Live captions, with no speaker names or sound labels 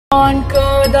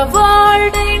Conquer the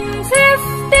world in 50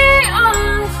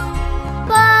 hours.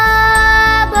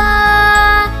 Baba,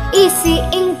 easy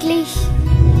English.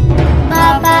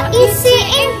 Baba, easy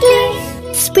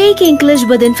English. Speak English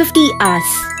within 50 hours.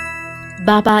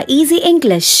 Baba Easy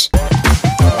English.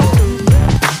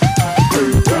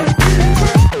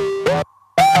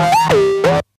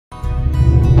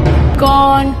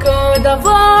 Conquer the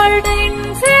world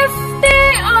in 50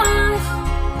 hours.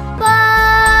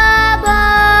 Baba,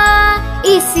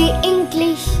 easy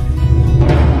English.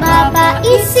 Baba,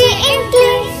 easy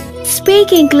English.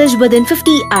 Speak English within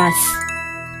 50 hours.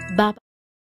 Baba.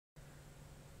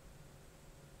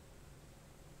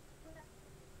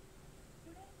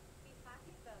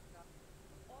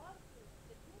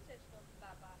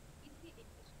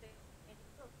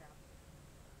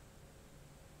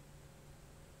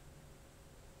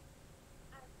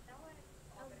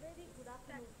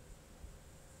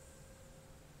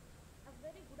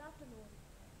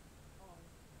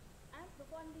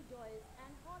 Profoundly joyous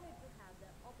and honored to have the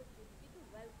opportunity to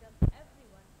welcome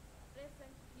everyone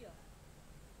present here.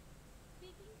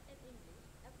 Speaking in English,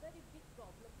 a very big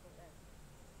problem for us.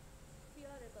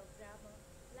 Fear about grammar,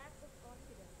 lack of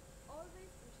confidence,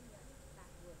 always pushing us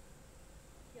backward.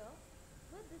 Here,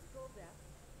 with this program,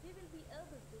 we will be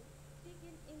able to speak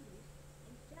in English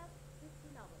in just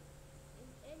 15 hours, in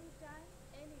any time,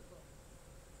 anywhere.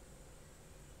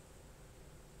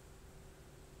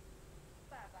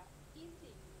 Baba,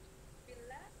 easy. We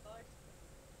learn words from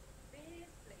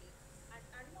various places and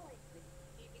unknowingly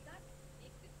we began to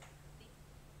speak with the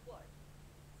word.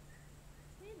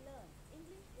 We learn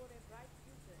English for a bright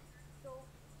future, so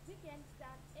we can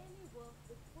start any work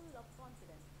with full of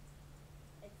confidence.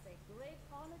 It's a great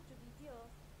honor to be here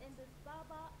in this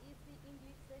Baba Easy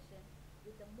English session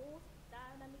with the most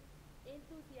dynamic,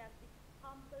 enthusiastic,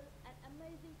 humble and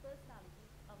amazing personality,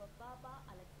 our Baba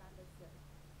Alexander sir.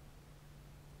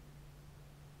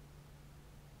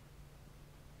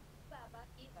 Baba,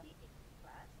 easy in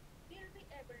class, we'll be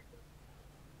able to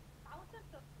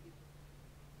thousands of people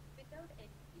without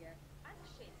any fear and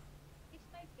shame. It's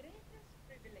my greatest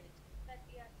privilege that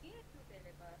we are here to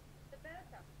deliver the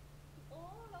welcome to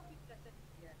all of you present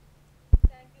here.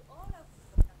 Thank you all of you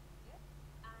for coming here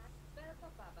and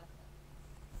welcome Baba sir.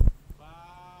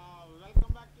 Wow,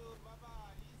 welcome back to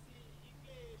Baba Easy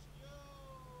English. Yo!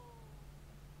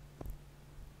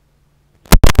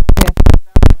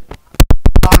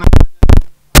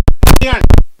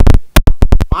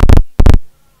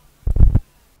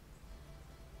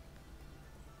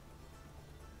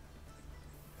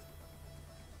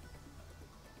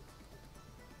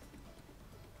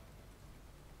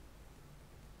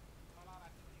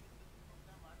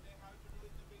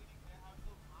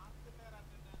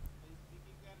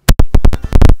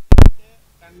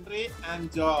 Country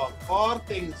and job, 4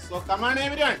 things. So come on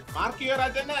everyone, mark your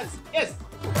attendance. Yes.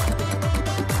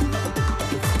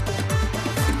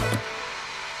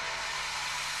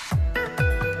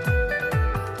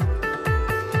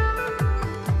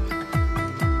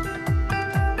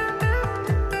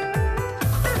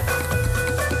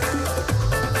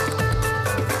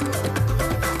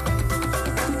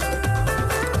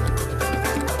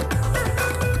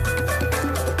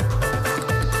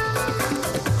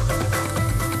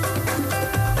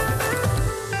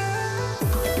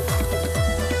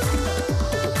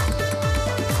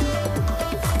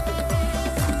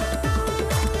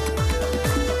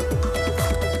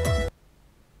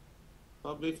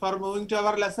 Before moving to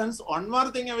our lessons, one more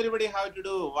thing everybody have to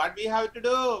do. What we have to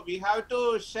do? We have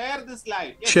to share this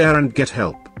live. Yes. Share and get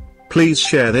help. Please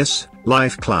share this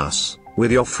live class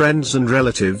with your friends and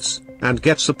relatives, and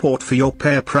get support for your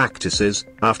pair practices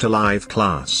after live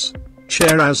class.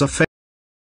 Share as a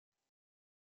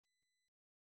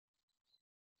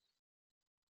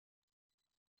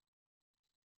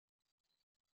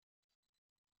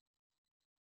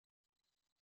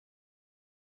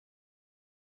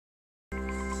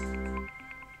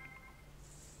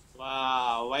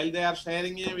Wow, while they are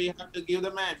sharing it, we have to give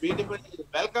them a beautiful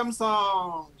welcome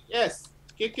song. Yes,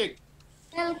 kick.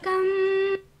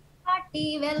 Welcome,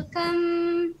 party,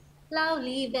 welcome,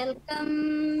 lovely,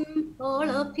 welcome, all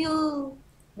of you.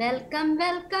 Welcome,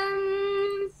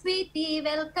 welcome, sweetie,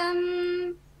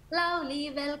 welcome, lovely,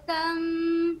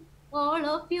 welcome, all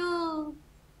of you.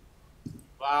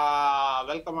 Wow,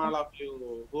 welcome all of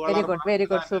you. Very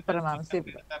good, super ma'am,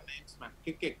 super. Their names, man.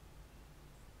 Kick.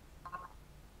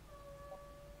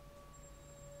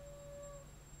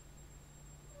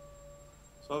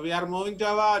 So we are moving to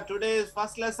our today's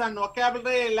first lesson,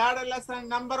 vocabulary ladder lesson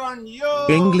number 1.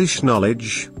 English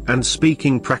knowledge and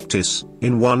speaking practice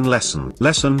in one lesson.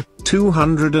 Lesson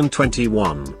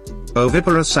 221.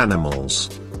 Oviparous animals.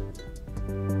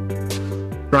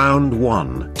 Round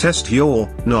 1. Test your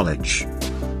knowledge.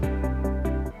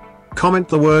 Comment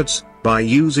the words by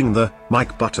using the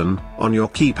mic button on your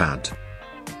keypad.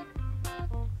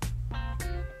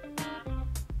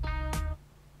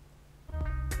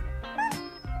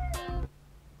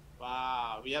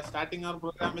 Wow, we are starting our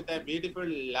program with a beautiful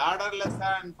ladder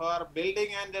lesson for building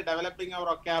and developing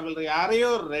our vocabulary. Are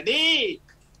you ready?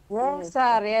 Yes,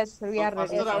 sir. Yes, we So are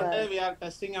first ready, round sir. we are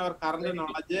testing our current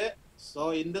knowledge.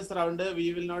 So in this round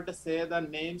we will not say the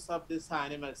names of these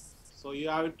animals. So you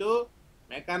have to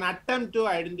make an attempt to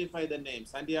identify the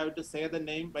names, and you have to say the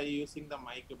name by using the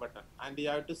mic button, and you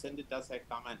have to send it as a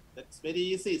comment. That's very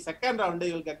easy. Second round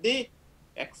you will get the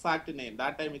exact name.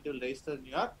 That time it will register in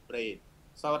your brain.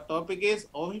 So our topic is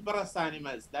oviparous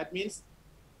animals. That means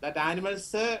that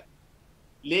animals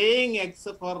laying eggs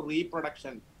for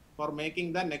reproduction, for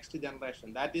making the next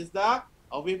generation. That is the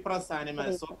oviparous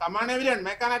animals. So come on everyone,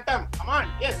 make an attempt. Come on.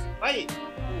 Yes, right.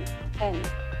 Hen.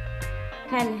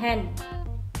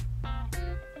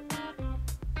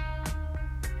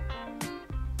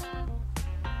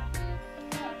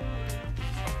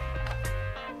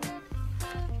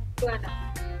 Iguana.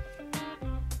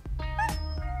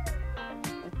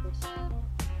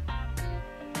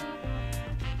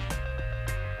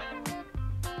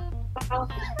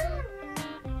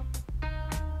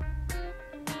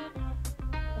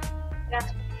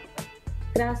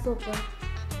 Grasshopper.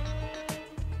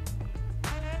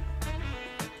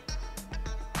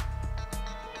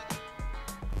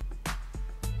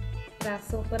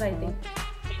 Grasshopper, I think.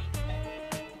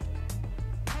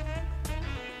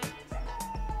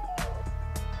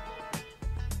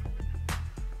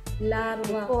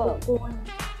 Larva. Cocoon.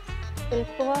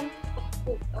 Silkworm.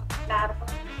 Larva.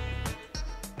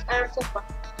 Grasshopper.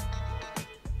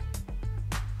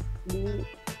 Bee.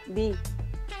 Bee.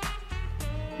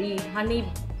 Honey.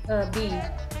 Bee.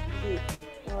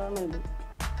 Normal bee.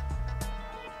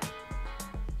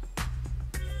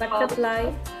 Butterfly.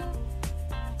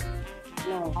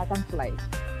 No, butterfly.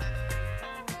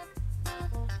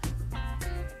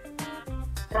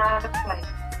 Dragonfly.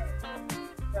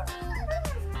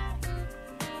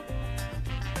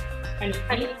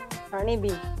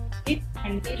 Honeybee.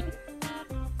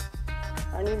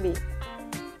 Honeybee.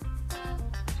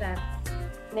 Trap.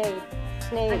 Snail.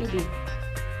 Honeybee.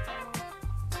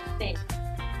 Snake.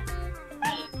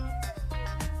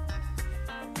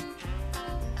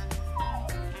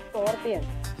 Scorpion.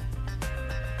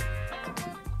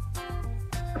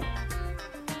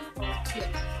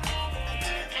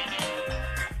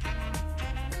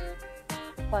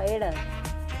 Spider.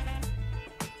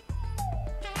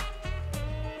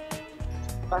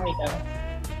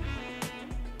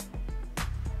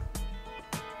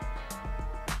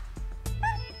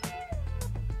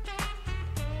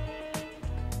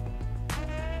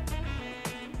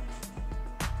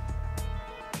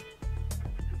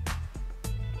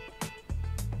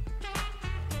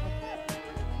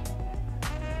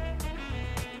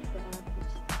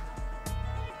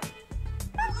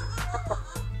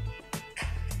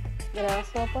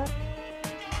 Grasshopper.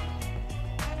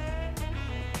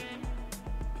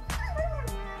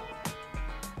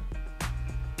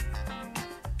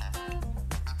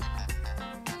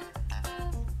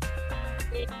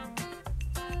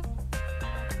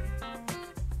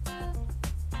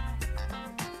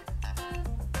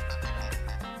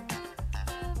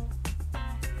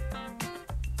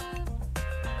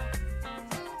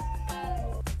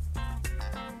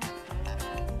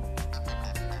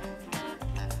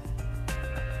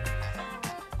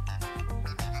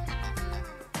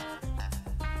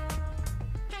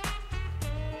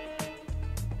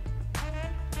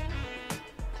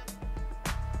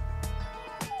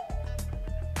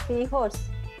 Seahorse.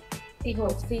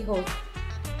 Seahorse.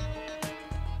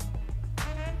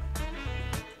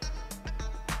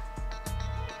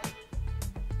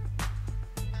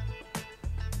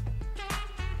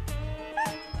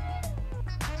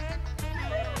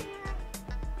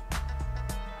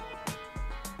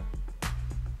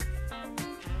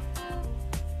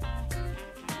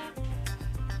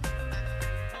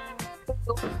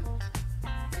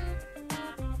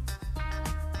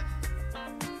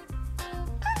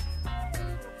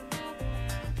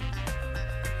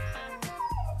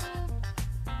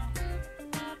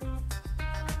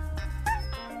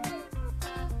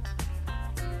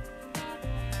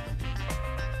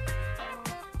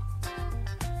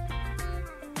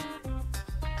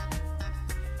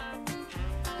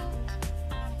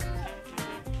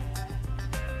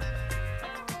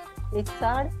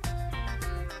 Lizard.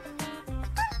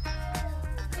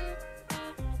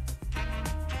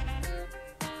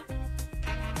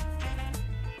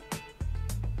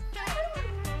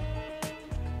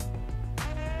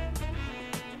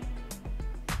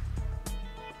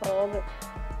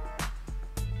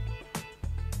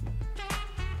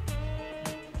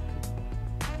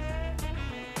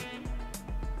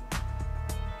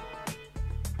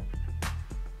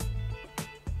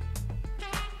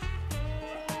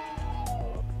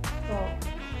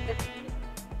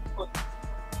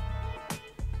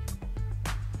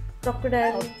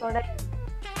 crocodile, Crocodile.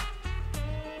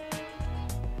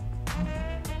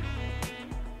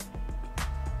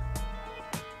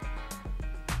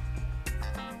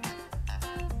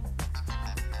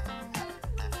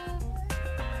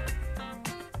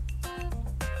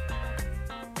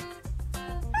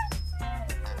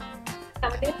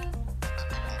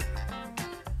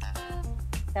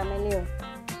 Chameleon.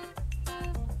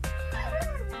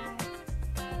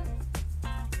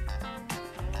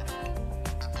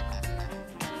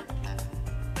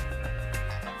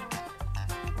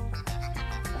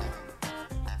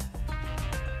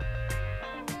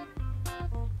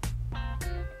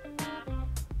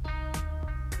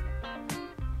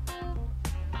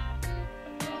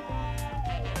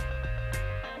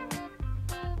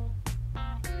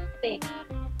 Snake.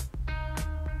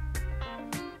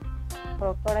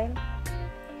 Crocodile.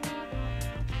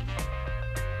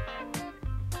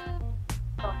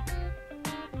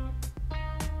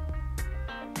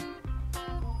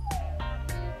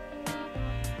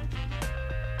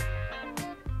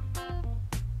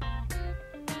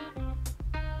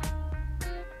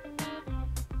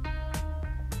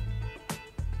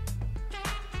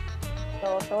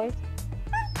 Tortoise.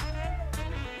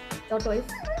 tortoise,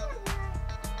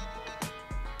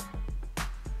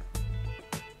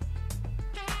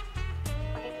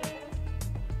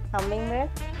 Hummingbird.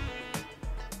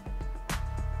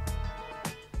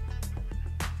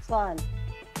 Swan.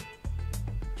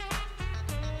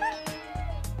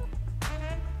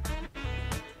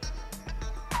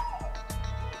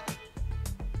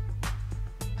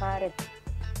 Parrot.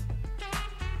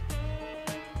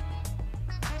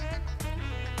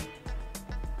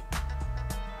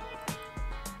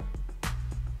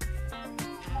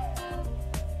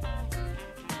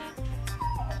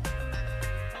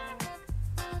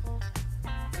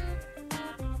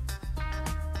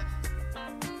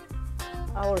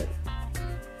 Owl.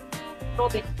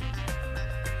 Robin.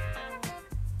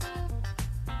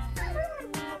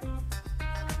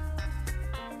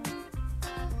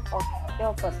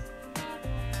 Octopus.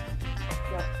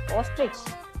 Ostrich.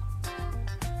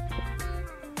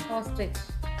 ostrich,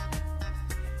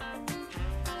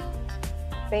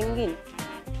 Penguin.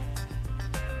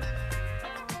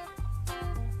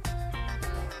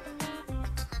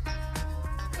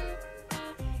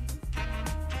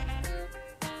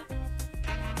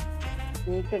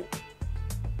 Eagle.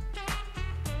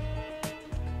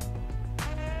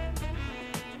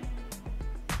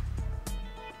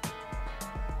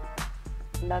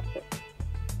 Duck.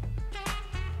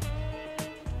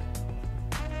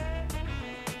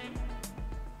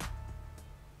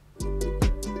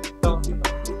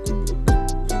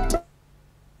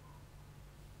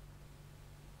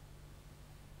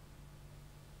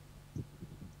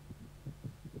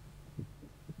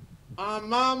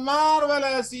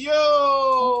 Marvelous,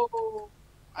 yo!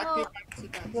 Active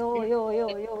participants. Yo, yo, yo,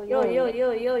 yo, yo, yo.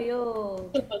 yo,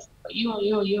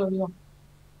 yo, yo, yo.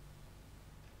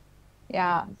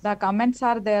 Yeah, the comments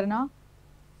are there now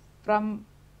from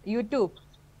YouTube.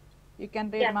 You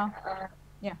can read, Yeah. ma.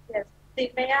 Yeah. Yes.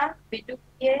 Simaya,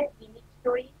 Viduke,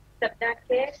 Vinishoi,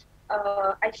 Sabdake,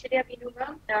 Aishwarya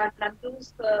Vinuma,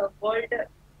 Nandu's World,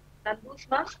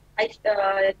 Nandushma,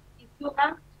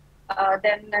 Isuma,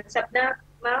 then Sabna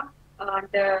Ma, and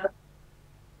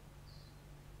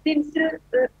Simsir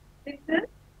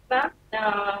Ma,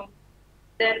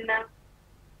 then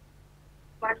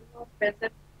one more person.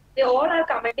 They all are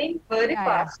commenting very Yeah,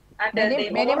 fast. And Many, they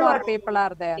many all more are people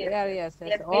are there. Yes, There, yes, yes.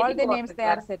 yes, All many the more names they people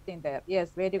are are- setting there.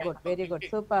 Yes, very good, very good.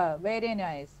 Super, very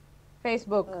nice.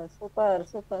 Facebook. Super,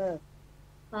 super.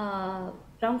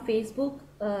 From Facebook,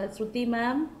 Shruti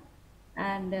ma'am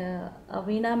and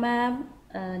Avina ma'am,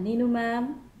 Ninu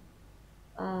ma'am,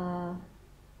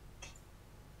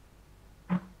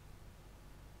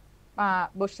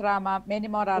 Bushra ma, many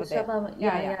more are there. Bushra ma'am,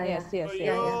 Yeah, yeah. yes, yes, Oh, yes,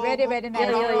 yo, yes. Very, very nice.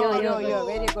 yo.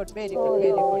 Very good, very Yo, good, very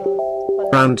yo, good. yo.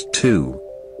 Round 2.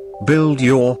 Build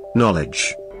your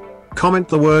knowledge. Comment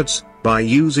the words by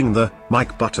using the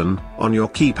mic button on your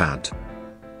keypad.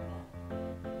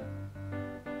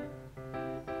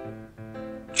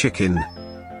 Chicken.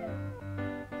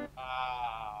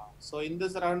 So in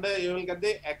this round, you will get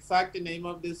the exact name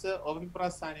of this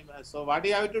oviparous animal. So what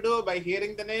you have to do by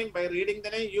hearing the name, by reading the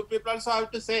name, you people also have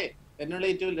to say. Then only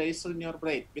it will register in your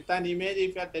brain. With an image,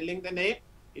 if you are telling the name,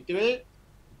 it will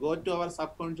go to our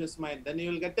subconscious mind. Then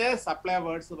you will get a supply of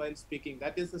words while speaking.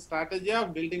 That is the strategy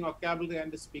of building vocabulary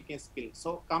and speaking skill.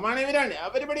 So come on, everyone.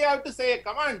 Everybody have to say,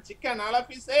 come on, chicken. All of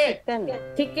you say.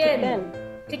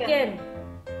 Chicken.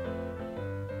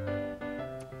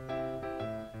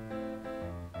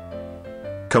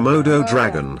 Komodo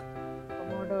dragon.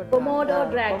 Komodo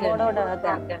Komodo dragon. Komodo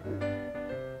dragon.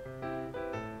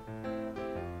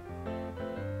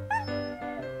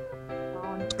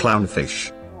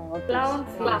 Clownfish.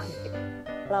 Clownfish.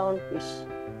 Clownfish.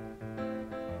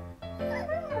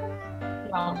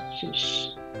 Clownfish.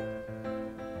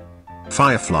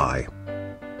 Firefly.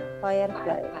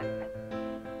 Firefly.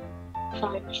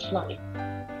 Firefly.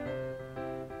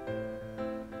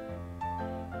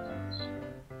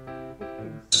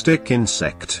 Stick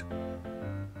insect.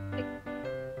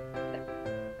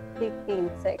 Stick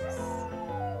insects.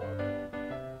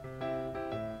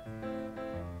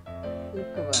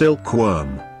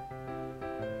 Silkworm.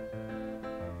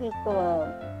 Silkworm.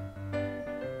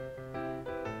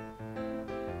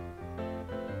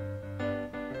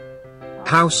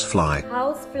 Housefly.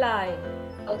 Housefly.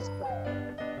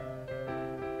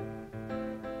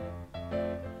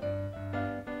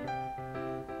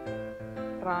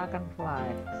 Dragonfly.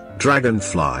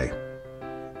 Dragonfly.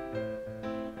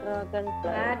 Dragonfly.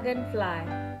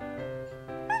 Dragonfly.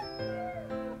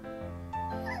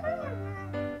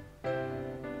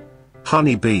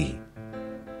 Honeybee.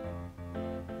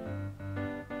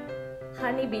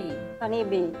 Honeybee.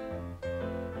 Honeybee.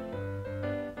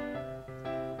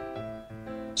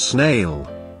 Snail.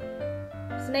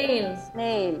 Snail.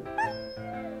 Snail.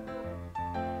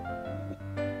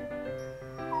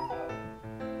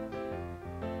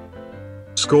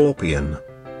 Scorpion.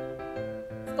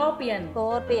 Scorpion.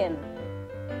 Scorpion.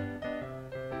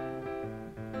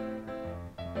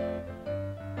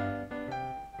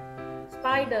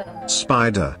 Spider.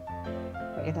 Spider.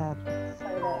 Spider.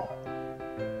 Spider.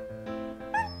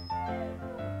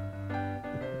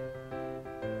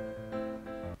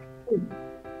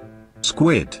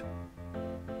 Squid.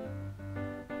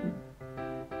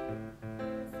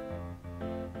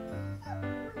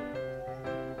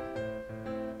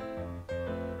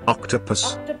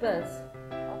 Octopus. Octopus.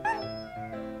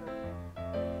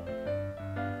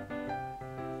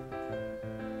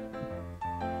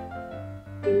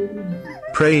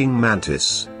 Praying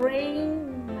mantis.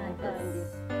 Praying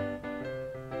mantis.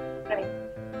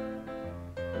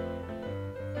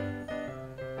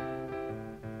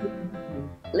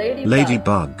 Ladybug.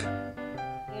 Ladybug.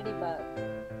 Ladybug.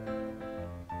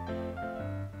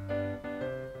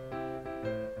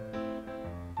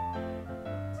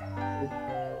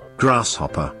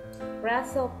 Grasshopper.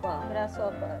 Grasshopper.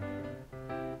 Grasshopper.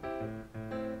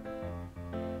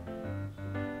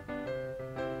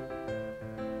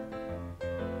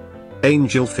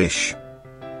 Angelfish.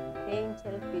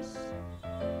 Angelfish.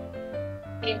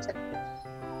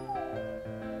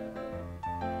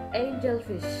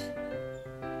 Angelfish.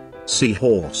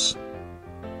 Seahorse.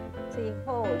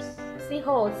 Seahorse.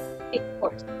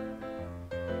 Seahorse.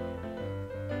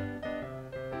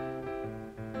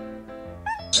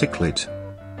 Cichlid.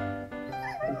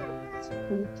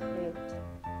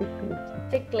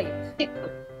 Cichlid.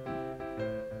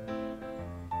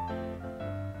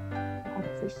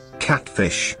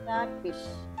 Catfish. Catfish.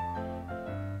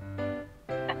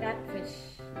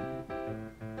 Catfish.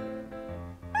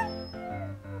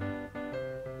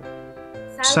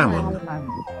 Salmon.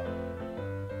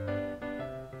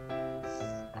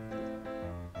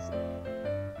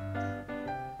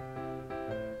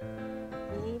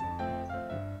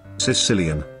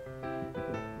 Sicilian.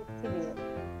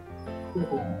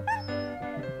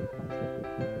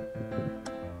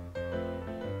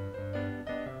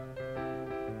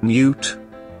 Newt.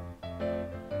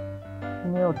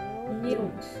 Newt.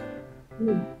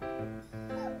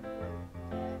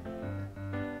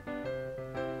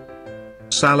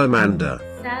 Salamander.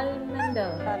 Salamander.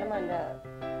 Salamander.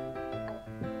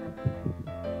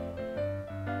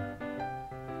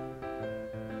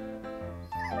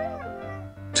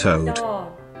 Toad.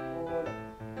 Dog.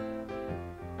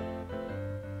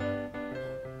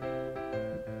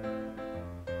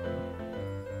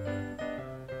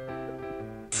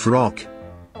 Frog.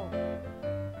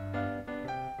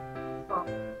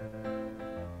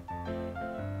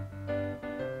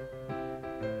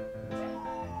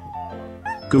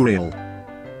 Gharial.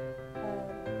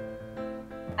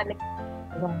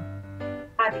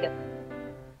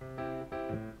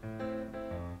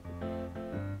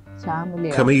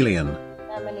 Chameleon. Chameleon.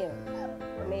 Chameleon.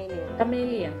 Chameleon.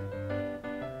 Chameleon.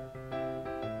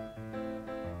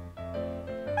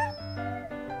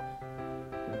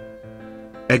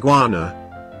 Iguana.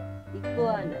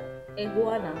 Iguana.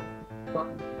 Iguana.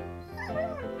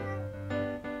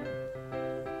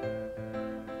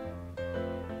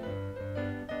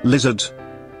 Lizard.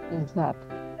 Lizard.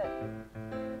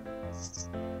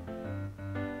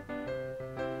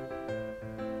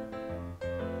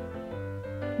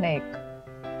 Snake.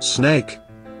 Snake.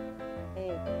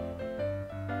 Snake.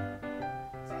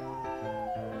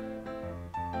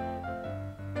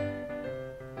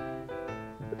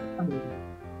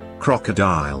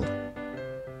 Crocodile.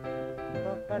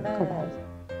 Crocodile.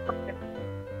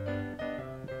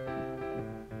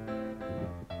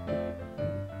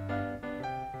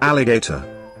 Alligator.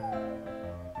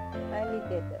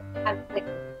 Alligator.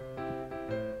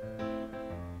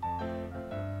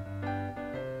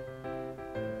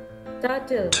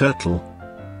 Turtle. Turtle.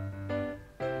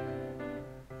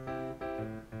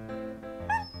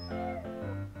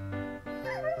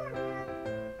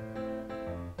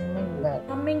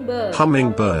 Hummingbird.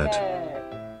 Hummingbird.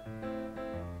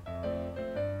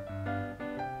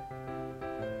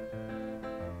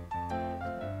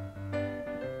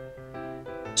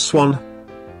 Swan.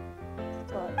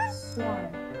 Swan.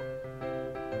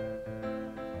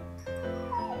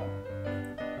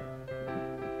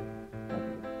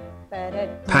 Parrot.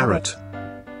 Parrot.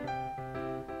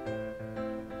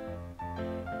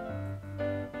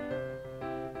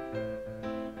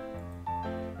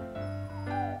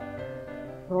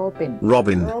 Robin.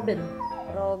 Robin. Robin.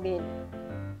 Robin.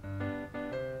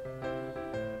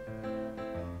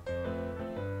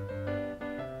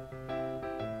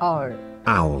 Owl.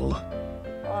 Owl.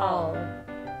 Owl.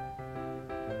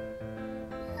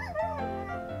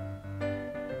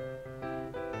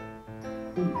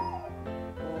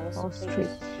 Ostrich.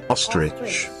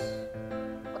 Ostrich.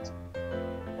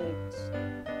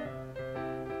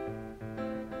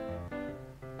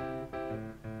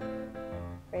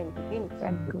 Penguin.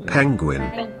 Penguin. Penguin.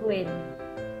 Penguin.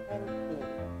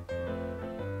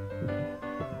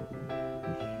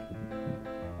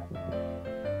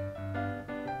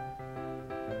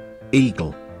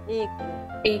 Eagle.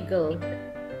 Eagle. Eagle.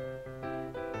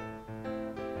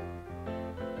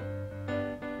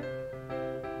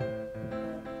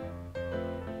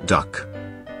 Duck.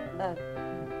 Duck.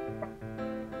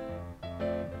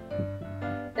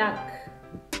 Duck.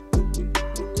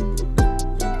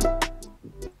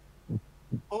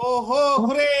 Oh, ho,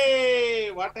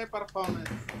 hooray! What a performance.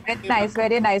 Very nice,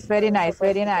 very nice, very nice,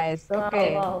 very nice.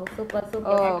 Okay. Wow, super, super.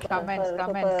 Oh, super. comments, super,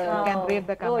 comments. super. You can read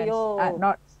the comments. Yo.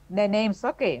 Not the names.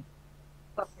 Okay.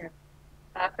 Okay.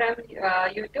 From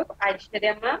YouTube,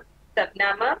 Aishwarya ma'am,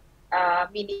 Sabna ma'am,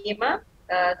 Mini ma'am,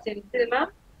 Simple ma'am,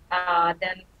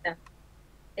 then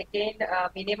again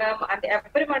Mini ma'am, and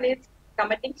everyone is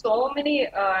commenting so many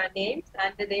names,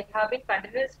 and they have been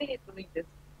continuously doing this.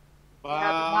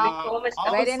 Wow. So much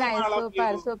Awesome, Very nice. all of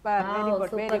Super, you. super. Wow, Very good,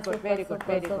 very good, very good,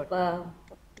 very good.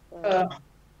 Super.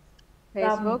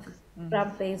 Facebook.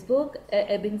 From Facebook,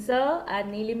 Ebin sir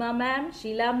and Nilima ma'am,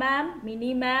 Sheila ma'am,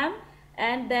 Mini ma'am,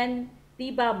 and then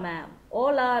Tiba ma'am.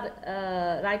 All are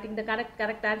writing the correct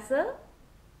answer.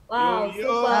 Wow, Yo, yo.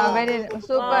 super. Very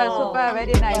super, Wow. super.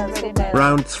 Very nice, very nice.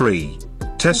 Round 3.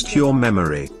 Test your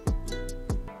memory.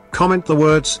 Comment the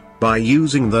words by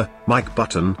using the mic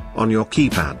button on your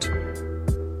keypad.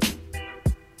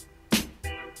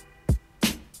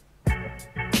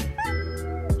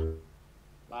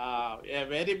 Wow, a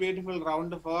very beautiful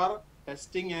round for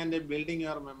testing and building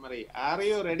your memory. Are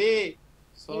you ready?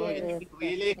 So it Yes. will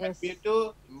really help Yes. you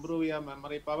to improve your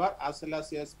memory power as well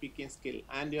as your speaking skill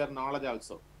and your knowledge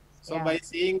also. So Yeah. by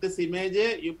seeing this image,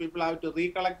 you people have to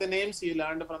recollect the names you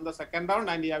learned from the second round,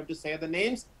 and you have to say the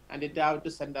names, and it have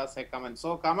to send us a comment.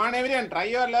 So come on everyone, try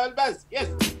your level best. Yes.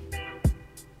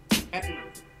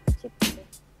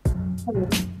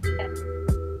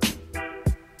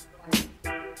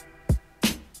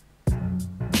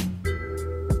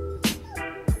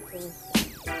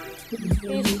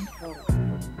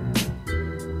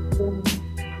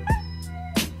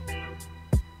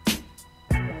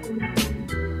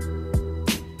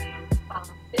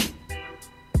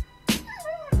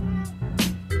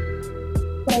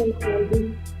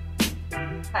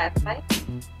 Firefly.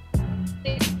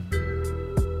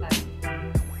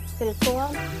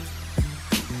 Silkworm.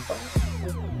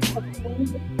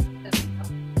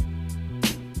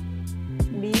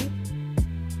 Bee.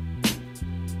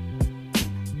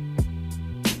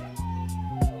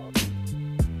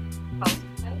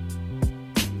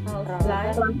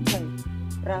 Housefly.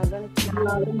 Dragonfly.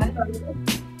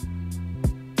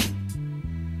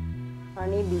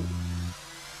 Honeybee.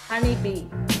 Honeybee.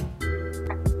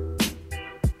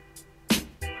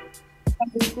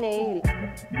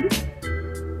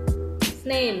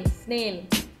 Snail. Snail.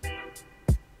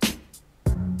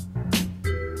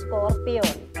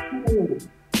 Scorpion.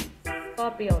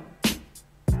 Scorpion.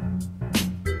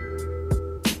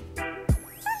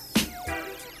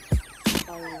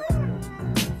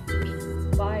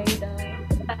 Spider.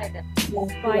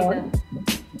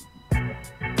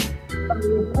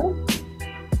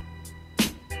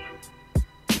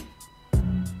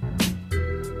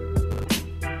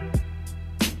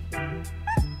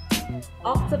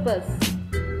 Octopus.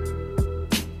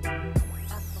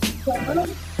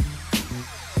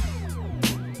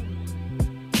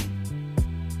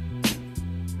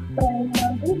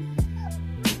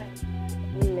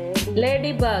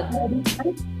 Ladybug.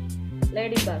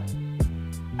 Ladybug.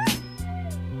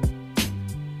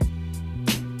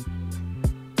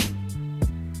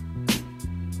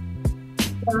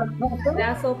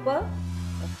 Grasshopper.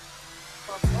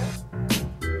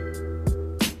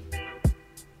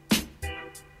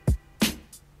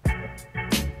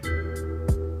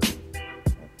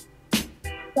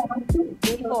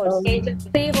 Seahorse.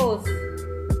 Seahorse.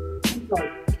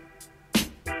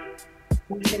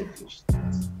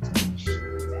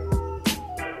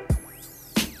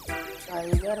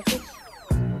 Tiger fish.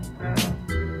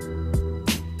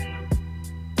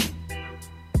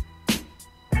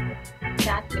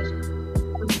 Catfish.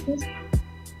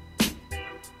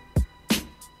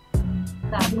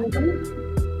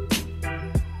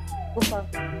 Gupper.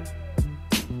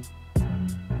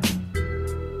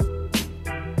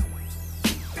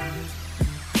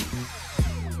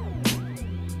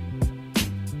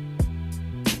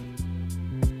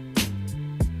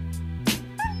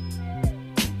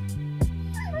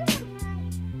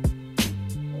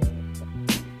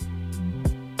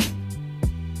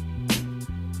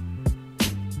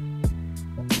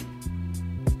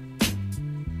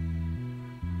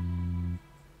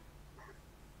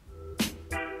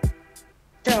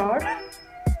 Dog.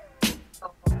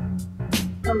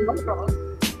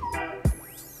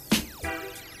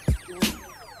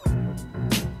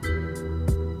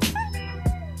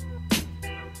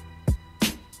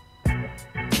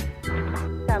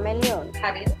 Chameleon.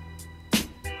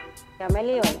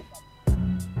 Chameleon.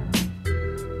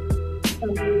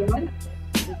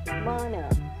 Iguana.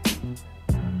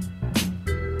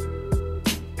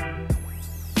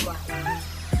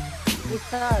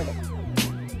 Lizard.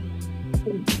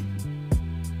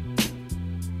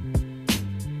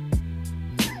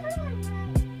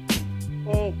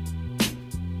 Egg.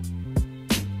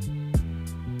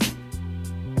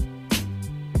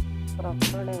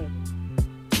 Crocodile.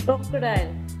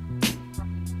 Crocodile.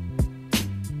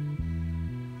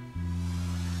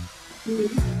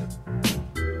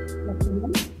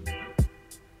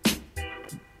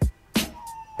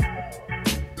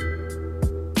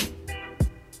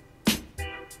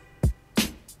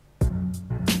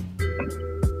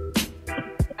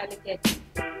 Alligator.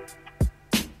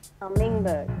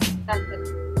 Hummingbird.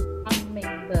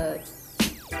 Hummingbird.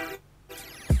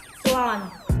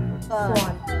 Swan. Swan.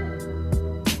 Swan.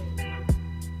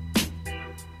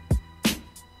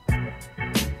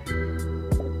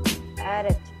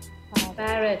 Parrot.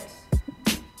 Parrot.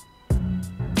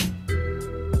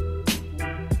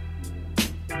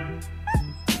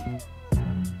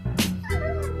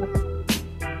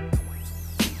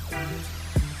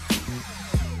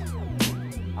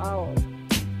 Owl.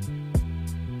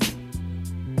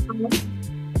 Penguin.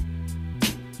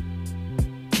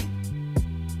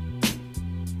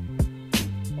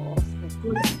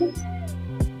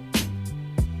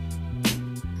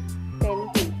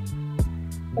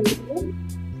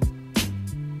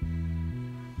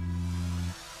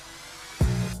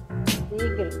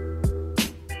 Eagle.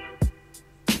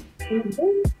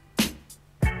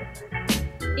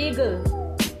 Eagle.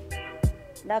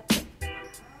 Duck.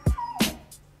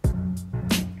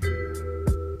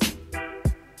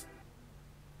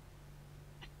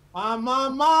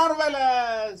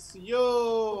 Marvelous! You,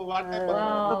 what a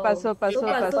Wow. Super.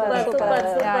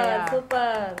 Yeah.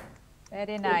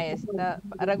 Very nice. The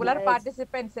regular Nice.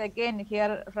 participants again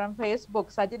here from Facebook.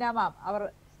 Sajina ma'am,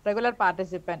 our regular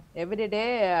participant. Every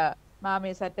day ma'am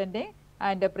is attending.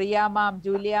 And Priya ma'am,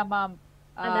 Julia ma'am.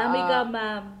 Anamika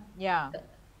ma'am. Yeah.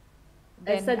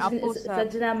 Then Apu sir.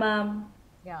 Sajna ma'am.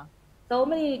 Yeah. So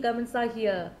many comments are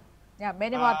here. Yeah,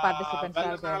 many more participants well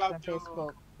are there done, from you.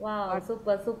 Facebook. Wow,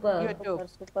 super. YouTube.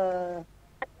 Super.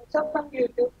 So from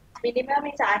YouTube, minimum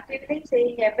is actively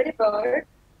saying every word,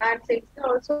 and Sixth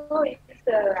also is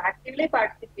actively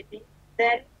participating.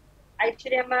 Then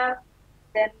Aishwarya,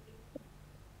 then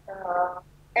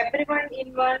everyone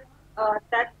in one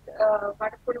that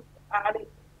wonderful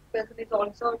person is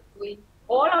also doing.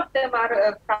 All of them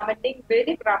are commenting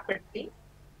very rapidly.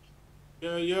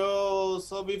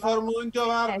 So before moving to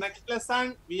our Yes. next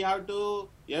lesson,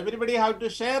 everybody have to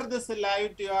share this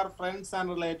live to your friends and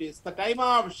relatives. The time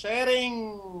of sharing,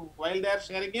 while they are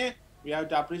sharing it, we have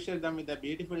to appreciate them with the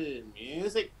beautiful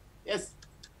music. Yes.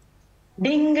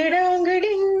 Ding dong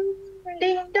ding,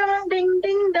 ding dong ding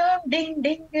ding dong ding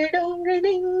ding dong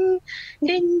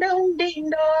ding dong ding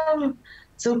dong.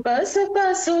 Super.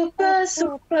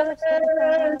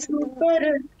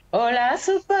 Hola,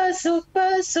 super,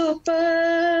 super,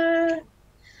 super.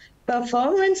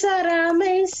 Performance are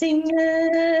amazing,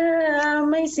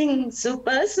 amazing.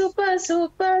 Super, super,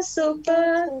 super,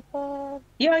 super. Super.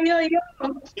 Yo, yo, yo.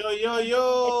 Yo, yo,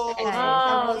 yo.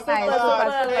 Wow, Nice, super, super,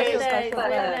 super, super, very super, nice, super.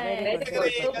 very Very nice. good,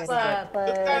 very good, very Super, good.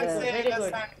 You can Super. say very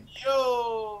good. lesson.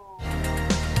 Yo.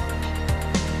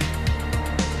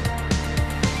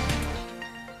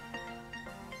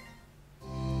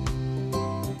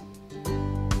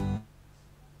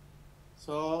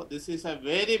 So this is a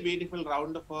very beautiful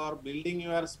round for building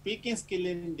your speaking skill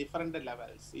in different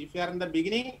levels. If you are in the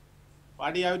beginning,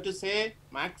 what you have to say?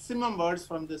 Maximum words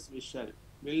from this visual.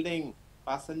 Building,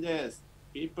 passengers,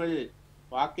 people,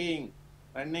 walking,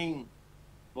 running,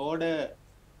 border.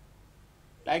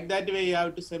 Like that way you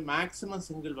have to say maximum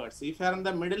single words. If you are in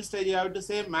the middle stage, you have to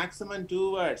say maximum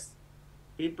 2 words.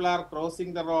 People are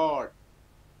crossing the road.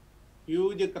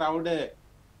 Huge crowd,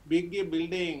 big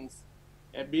buildings,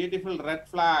 a beautiful red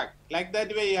flag. Like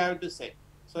that way you have to say.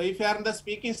 So if you are in the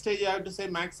speaking stage, you have to say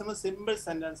maximum simple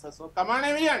sentences. So come on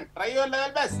everyone, try your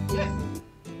level best. Yes.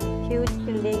 Huge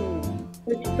building.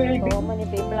 Building. So many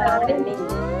people are running.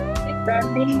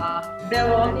 Running. They're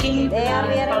walking. They are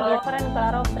wearing Color. different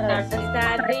color of dress.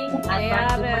 Standing, they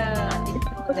are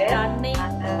running,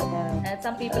 and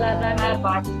some people are running,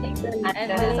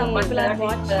 and some people are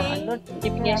watching,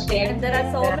 and there are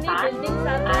so many buildings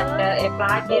are there. And a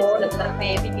flag is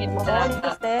waving in What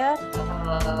is there?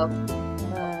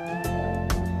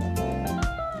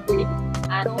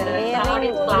 and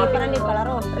Wearing different color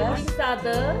of dress. Buildings are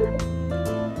there.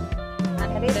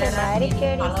 There is a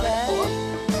barricade is there.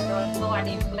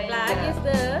 Flag is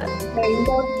there.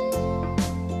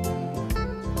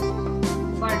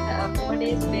 But what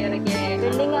is wearing a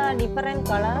Building are different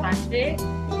color. Sunday? So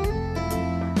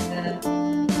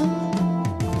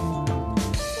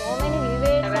many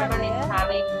villages are Everyone is there.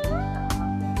 having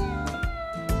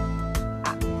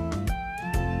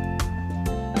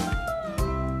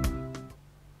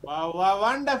Wow, wow,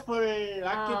 wonderful.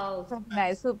 Wow.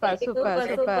 Nice, super, super, Super,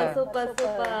 super, super. super,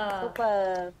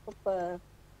 super. Super. Super.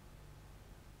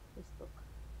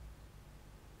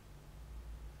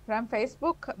 From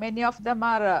Facebook, many of them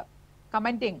are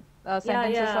commenting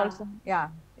sentences yeah. also. Yeah,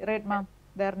 read ma'am,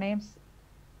 their names.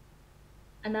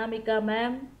 Anamika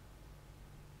ma'am,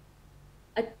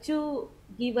 Achu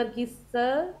Givargis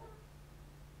sir,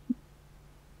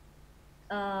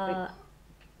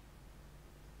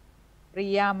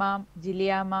 Priya ma'am,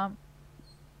 Jilia ma'am,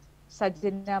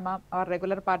 Sajina ma'am, our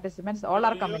regular participants, all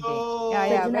are commenting. Yeah,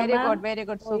 yeah, Sajina very ma'am. good, very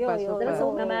good, super, super.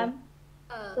 Super ma'am.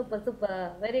 Super,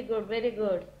 super. Very good, very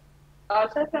good.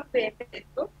 also from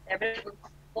Facebook. Everyone,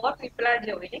 more people are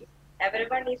joining.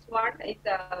 Everyone is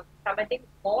commenting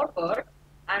more words.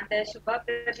 And Shubha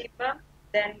Pradeepa,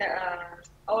 then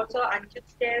also Anjit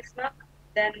Kesma,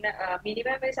 then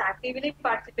Minimum is actively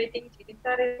participating. Jidin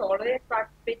is always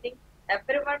participating.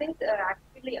 Everyone is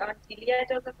actively on Chilia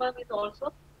Joseph is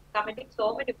also commenting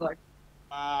so many words.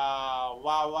 Wow,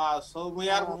 wow, wow. So we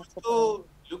are going to,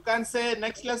 you can say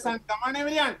next lesson. Come on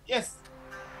everyone. Yes.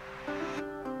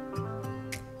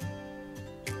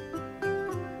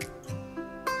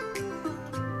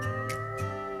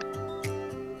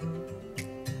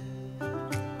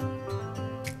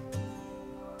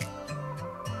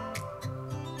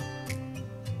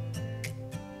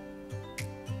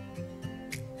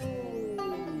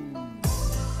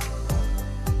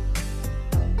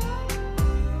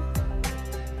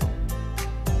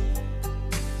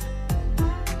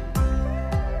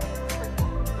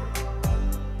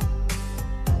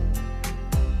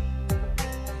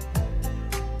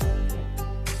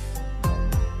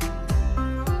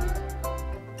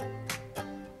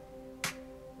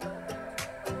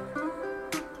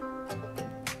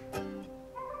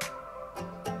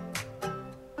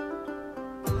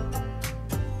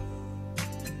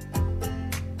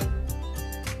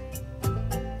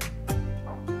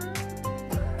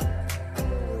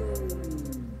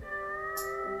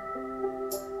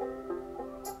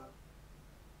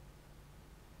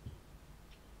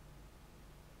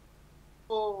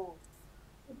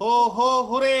 Ho,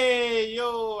 hooray!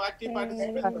 Yo, active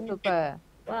participant. Super.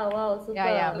 Wow, wow, super.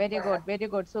 Yeah, very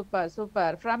good, super,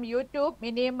 super. From YouTube,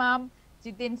 Mini Ma'am,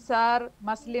 Jitin Sir,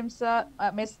 Muslim Sir,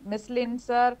 Mislin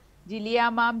Sir,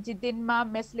 Jilia Ma'am, Jitin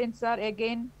Ma'am, Mislin Sir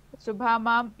again, Subha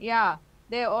Ma'am. Yeah,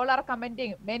 they all are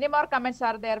commenting. Many more comments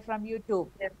are there from YouTube.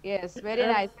 Yes, very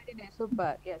nice,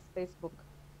 super. Yes, Facebook.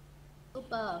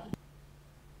 Super.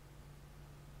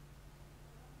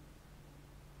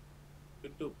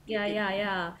 YouTube.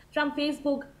 Yeah. From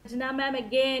Facebook, Jana ma'am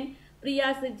again,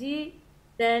 Priya Saji,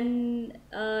 then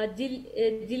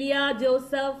Jilia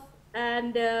Joseph,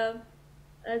 and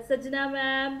Sajna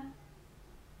ma'am.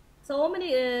 So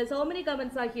many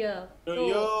comments are here.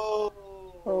 So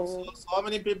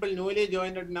many people newly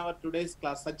joined in our today's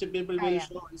class. Such people will yeah.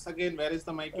 show once again where is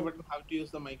the mic button, how to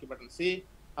use the mic button. See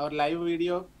our live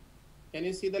video. Can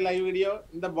you see the live video?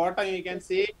 In the bottom you can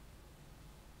see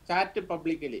chat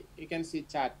publicly. You can see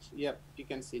chat. Here you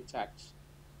can see chat.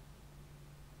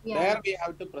 There we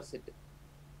have to press it.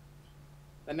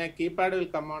 Then a keypad will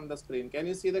come on the screen. Can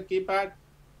you see the keypad?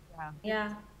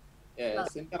 Yeah.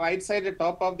 Yes. In the right side, the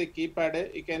top of the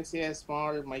keypad, you can see a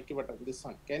small mic button. This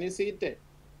one. Can you see it? There.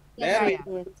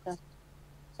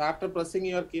 So after pressing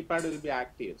your keypad will be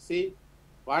active. See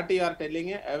what you are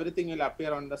telling, everything will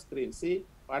appear on the screen. See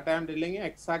what I am telling you,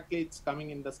 exactly it's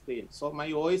coming in the screen. So my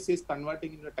voice is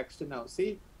converting into text now.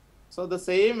 See. So the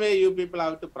same way you people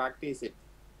have to practice it.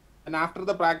 And after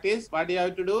the practice, what you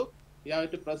have to do? You have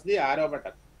to press the arrow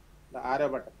button. The arrow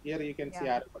button. Here you can see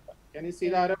arrow button. Can you see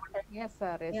the arrow button? Yes,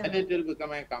 sir. Yes, And it will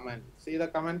become a command. See the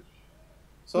command?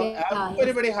 So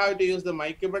everybody have to use the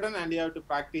mic button and you have to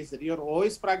practice it. Your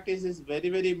voice practice is very,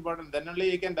 very important. Then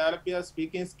only you can develop your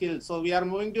speaking skills. So we are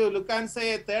moving to look and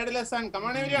say third lesson. Come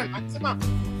on everyone, maximum.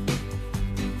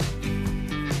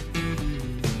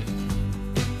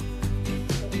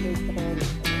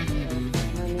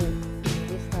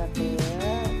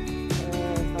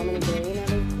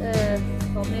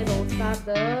 So many roads are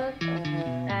there,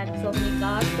 and so many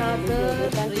cars are there,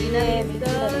 greenery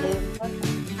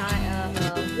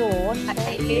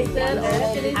is there,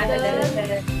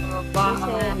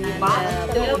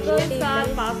 vehicles are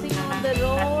passing on the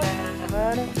road.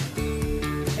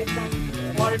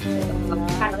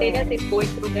 Containers is going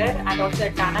through there, and also a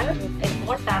tunnel. A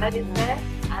small tunnel is there,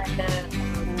 and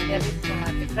there is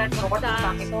different roads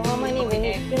coming. So many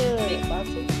vehicles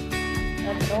passing.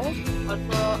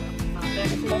 Also, there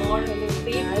is a small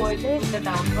street going through the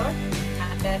downward,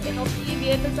 and Many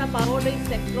vehicles are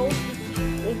paralleled across.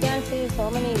 We can see so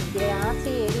many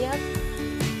grassy areas.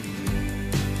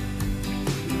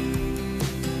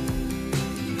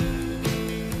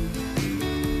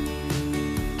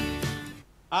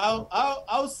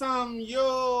 Awesome,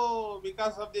 yo!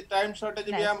 Because of the time shortage,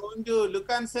 we are moving to look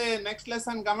and say next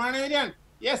lesson. Come on, everyone.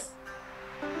 Yes.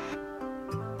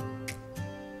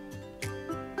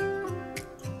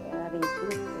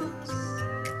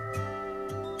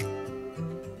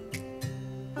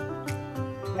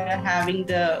 they are having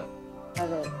the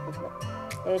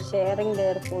They're sharing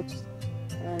their foods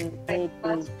and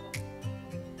eating.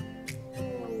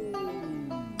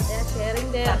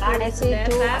 Sharing their I see their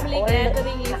two family old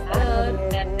gathering is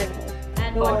there,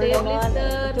 and what they list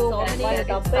there, so one many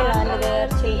couple and their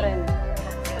children.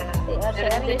 They are They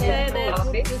sharing share their their foods.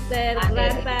 food with their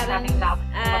grandparents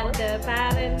and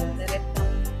parents.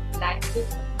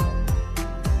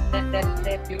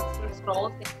 their beautiful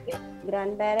straws in it.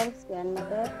 Grandparents,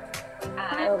 grandmother,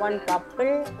 one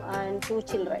couple and two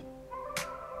children.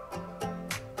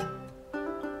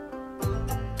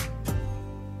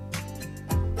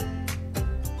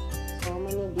 So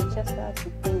many dishes are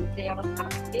cooking. They are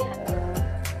happy and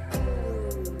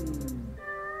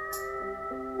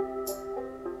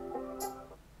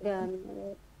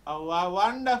Grandmother.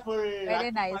 Wonderful.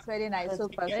 Very nice, very nice.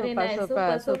 Super, Very super, nice,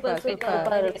 super, super,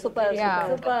 super. Super.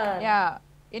 Yeah. Yeah.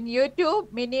 In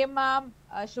YouTube, Mini Ma'am,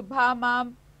 Shubha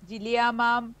Ma'am, Jilia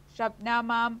Ma'am, Shabna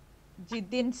Ma'am,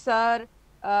 Jidin Sir,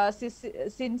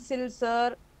 Sinsil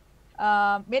Sir,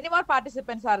 many more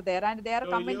participants are there, and they are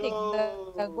commenting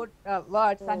the good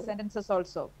words and sentences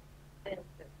also. and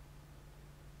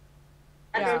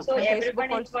Yeah, also on everyone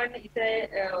Facebook is one is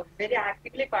very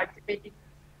actively participating.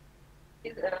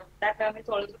 That ma'am is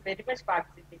also very much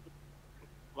participating.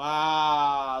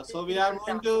 Wow. So we are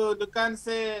going to look and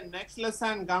say next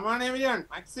lesson. Come on, everyone.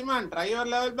 Maximum. Try your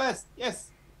level best. Yes.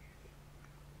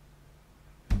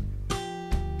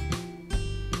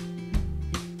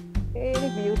 Very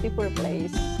beautiful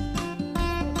place.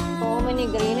 So many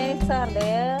greeneries are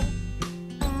there.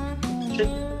 We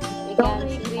So can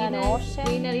many see an ocean.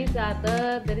 greeneries are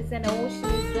there. There is an ocean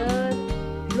is there,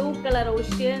 blue color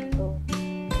ocean.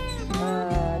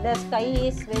 The sky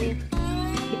is very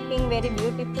looking very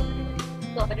beautiful.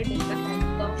 So many different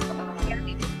types of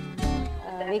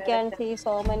We can see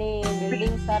so many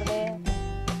buildings are there.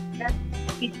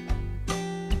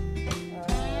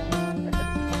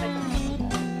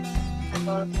 and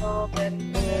also there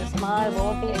is A small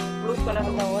boat is blue color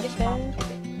on the ocean.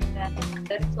 and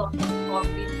there is also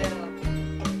coffee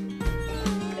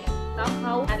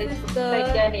Somehow and it's it's there,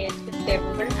 like an ancient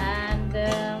temple. and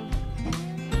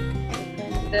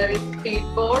There is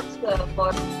skateboards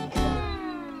for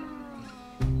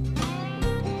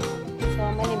So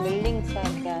many buildings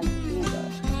are can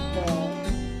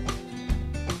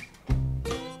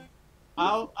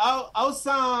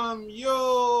Awesome.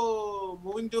 Yo,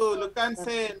 moving to look and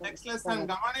say next lesson.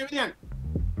 Come on, everyone.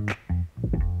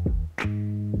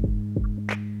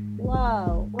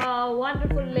 Wow. Wow,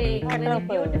 wonderful lake. Very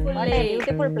Wonderful. beautiful What a lake.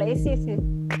 beautiful place is it.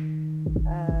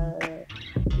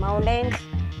 Mountains.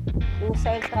 Two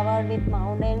sides covered with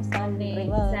mountains and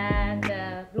river. And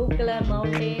blue color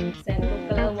mountains and blue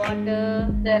color water.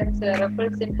 There's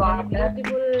ripples in water.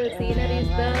 Beautiful scenery is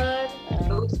there.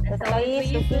 The sky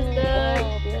is looking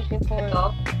beautiful.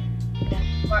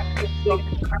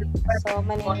 So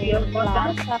many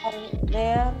plants are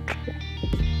there.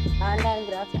 Land and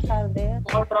grasses are there.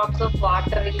 Small drops of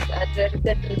water is there is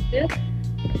a drizzle.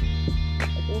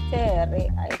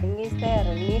 I think it's the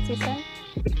rainy season.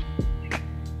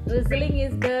 Drizzling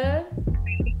is there.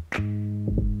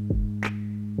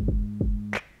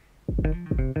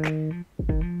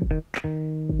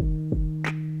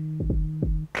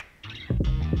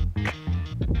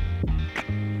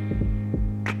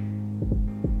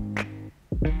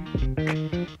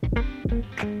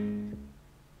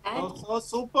 So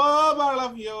superb, all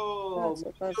of you.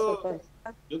 Super.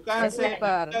 You can say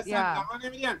Super, next lesson. yeah. Come on,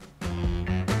 everyone.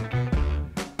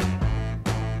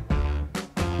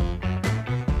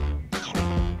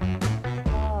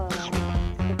 Oh,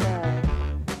 super.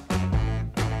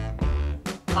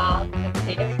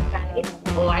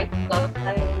 White clouds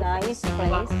Very nice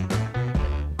place.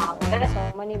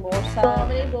 So many boats So are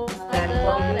many boats are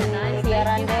there. And nice here lake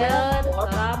and is there. there.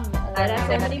 There are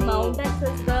so many mountains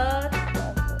is there.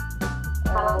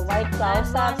 White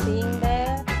clouds are seen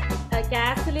there. A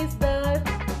castle is there.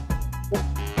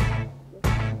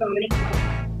 So many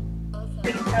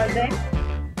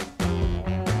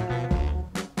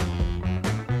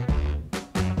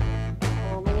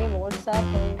boats are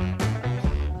over there.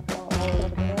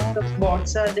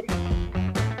 boats are there.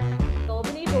 So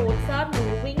many boats are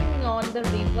moving on the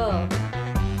river.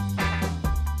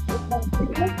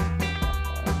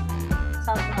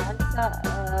 Some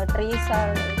plants, trees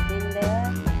are in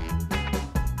there.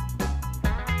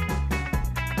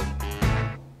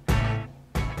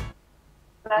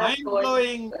 Mind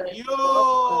blowing. Yo.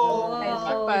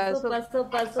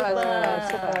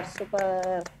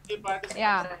 Super.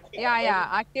 Yeah.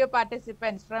 Active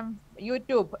participants from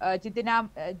YouTube.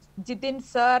 Jitin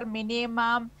sir, Mini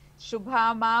Ma'am,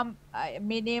 Shubha Ma'am,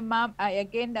 Mini Ma'am.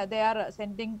 Again, they are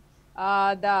sending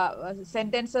the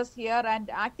sentences here and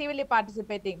actively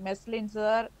participating. Meslin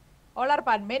sir, all are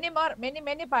part. Many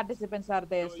participants are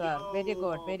there, sir. Very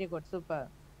good, super.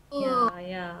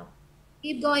 Yeah.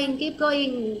 Keep going.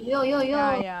 Yo.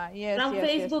 Yeah. Yes. From yes,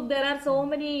 Facebook, there are so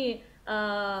many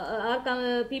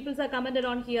people are commented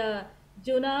on here.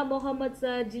 Juna Mohammed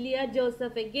sir, Jilia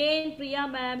Joseph, again Priya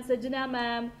ma'am, Sajana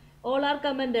ma'am, all are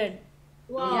commented.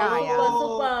 Wow, Yeah.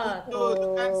 super.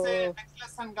 You can say next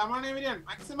lesson. Come on, everyone.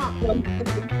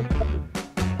 Maximum.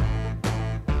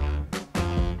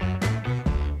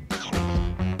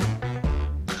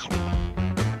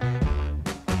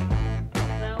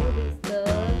 Crowd is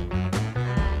there,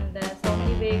 and so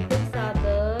many vehicles are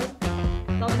there,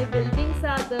 so many buildings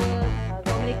are there,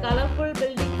 so many colorful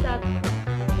buildings are there.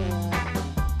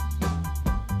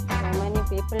 So many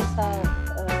people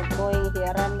are going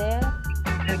here and there.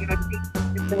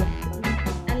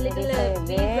 And little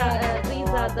trees are there.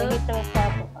 Vehicles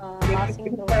are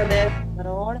passing through the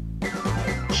road.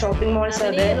 Shopping malls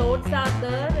are Many there. roads are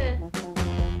there.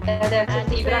 There's a And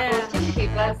zebra it's crossing.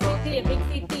 People are crossing. a big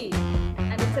city.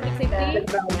 And it's a big city.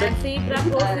 And zebra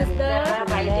cross is There there. are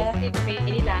writing in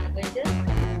many languages.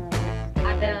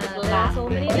 And There are so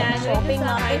many languages Shopping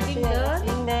are markets writing there.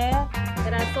 in there.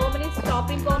 There are so many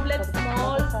shopping complex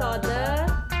malls are there.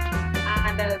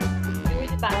 and huge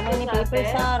So buses many are people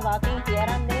there. are walking here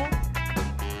and there.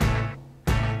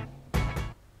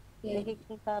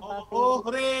 Vehicles are passing. Oh,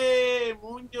 hooray!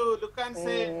 Munju, look and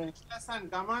say next lesson.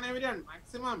 Come on, everyone.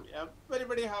 Maximum.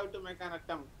 Everybody have to make an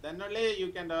attempt. Then only you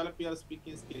can develop your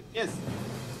speaking skill. Yes.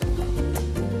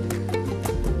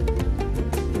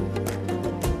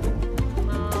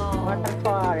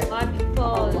 Waterfall.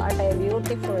 Waterfall. What a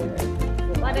beautiful.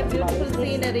 What a beautiful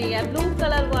scenery. A blue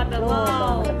color water.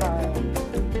 Wow.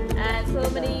 Waterfall. And so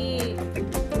many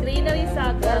greeneries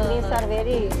are Well, these there. are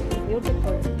very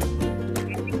beautiful.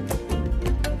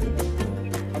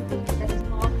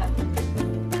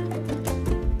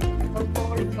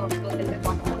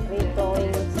 Tree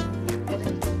drawings.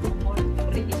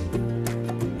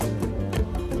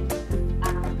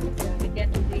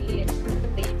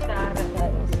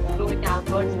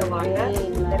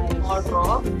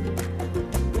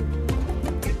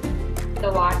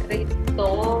 The water is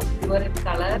so pure in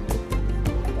color.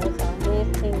 That's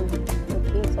amazing.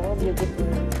 Looking so beautiful.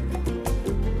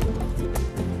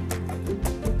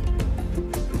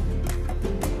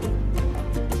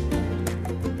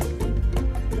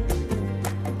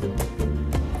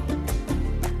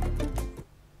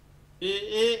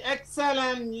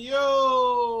 Excellent, you. You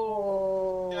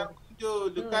are going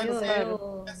to look and say,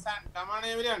 yes, and come on,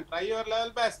 everyone, try your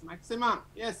level best, maximum.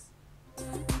 Yes.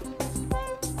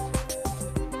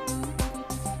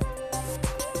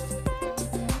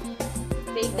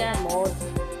 Big and More.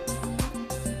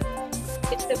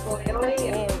 It's a boy or a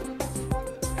girl?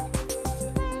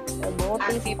 The boat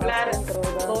And is people are passing through the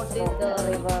boat is the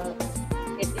river.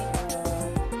 Getting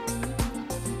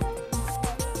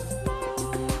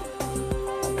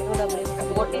Through the bridge.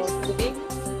 what is doing?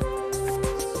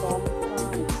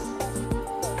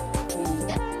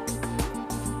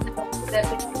 There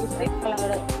is music.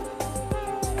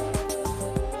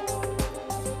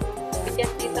 We can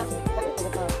see some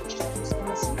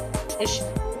fish.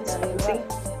 There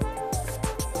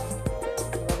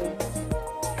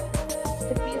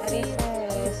is a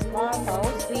small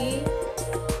house. see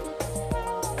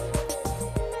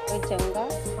A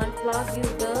jungle. one flag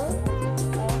is there.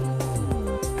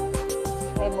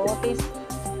 A boat is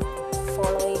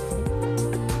following.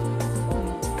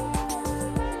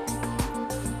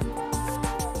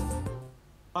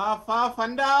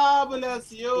 Fantabulous,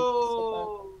 you.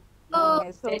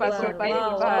 Okay, super, super,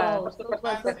 Wow, super.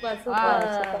 wow, super.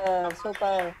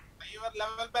 Super. Try your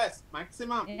level best,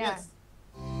 maximum. Yeah. Yes.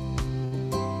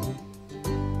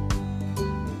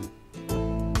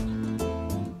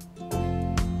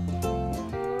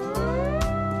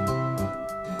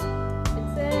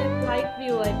 It's a flight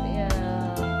view.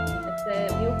 It's a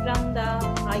view from the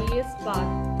highest part.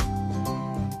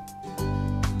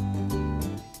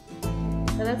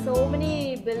 There are so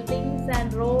many buildings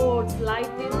and roads. Light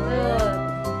is there.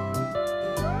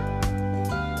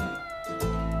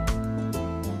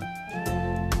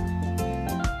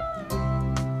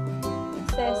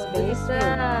 It's a space It's view. a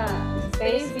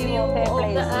space Space view view of a of the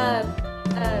place.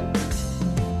 Earth.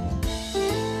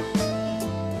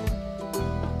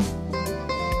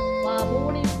 Wow,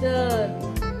 moon is there.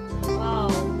 Wow.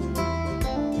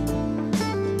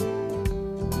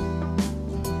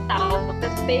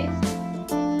 Outer space.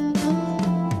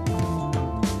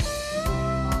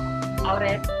 Our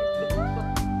earth is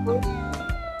good.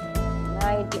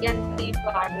 Night. We can see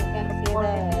God. You can see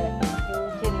the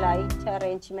huge light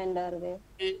arrangement are there.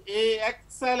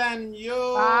 Excellent, you.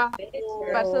 Wow,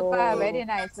 super, super. Very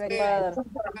nice, very nice. Come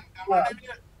on,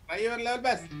 everyone, try your level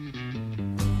best.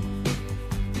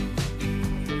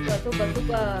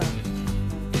 Super.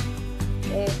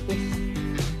 A fish.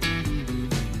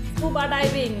 Scuba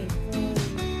diving.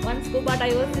 One scuba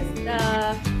diver is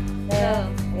There.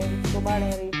 A scuba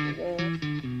diver is there.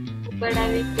 Scuba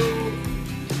diving to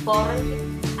coral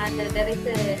and there is a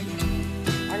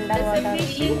Underwater.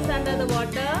 fish under the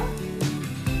water.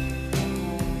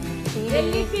 Sea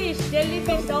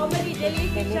Jellyfish. So many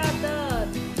jellyfish are there.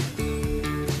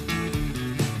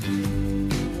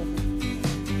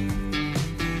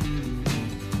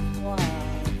 Wow.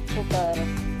 Super.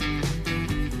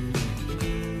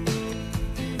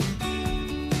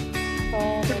 So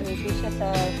many fishes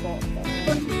are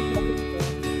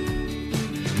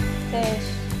fish.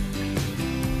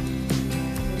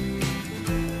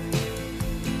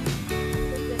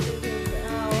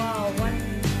 Wow, one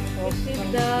fish is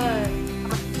there.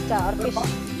 Starfish.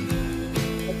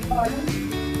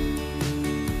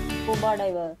 Scuba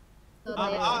diver.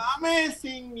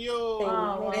 Amazing, you.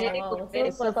 Wow, Very wow, good,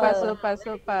 very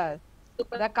Super.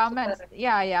 The comments,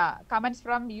 comments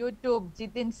from YouTube.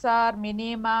 Jitin sir,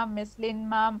 Mini ma'am, Mislin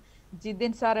ma'am,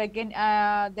 Jitin sir again,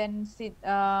 then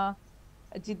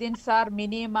Jitin sir,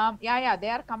 Mini ma'am. They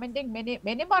are commenting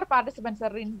many more participants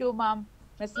are Rindu ma'am,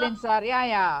 Mislin sir.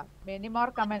 Many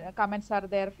more comments are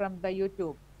there from the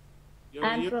YouTube.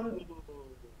 And from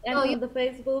the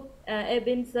Facebook,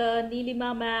 Ebin sir,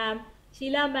 Neelima ma'am,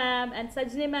 Sheila ma'am, and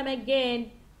Sajni ma'am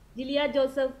again, Jilia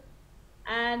Joseph,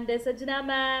 and Sajna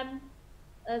ma'am.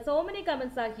 So many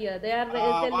comments are here. They are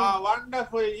telling. Wow,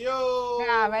 wonderful, you.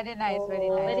 Yeah, very nice, very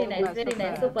nice. Very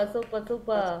nice. Super.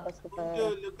 You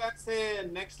look and say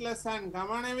next lesson.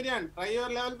 Come on, everyone, try your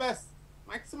level best,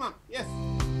 maximum. Yes.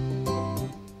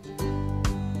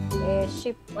 A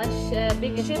ship. One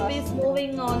big ship is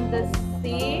moving on the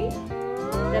sea.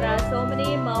 There are so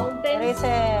many mountains. There is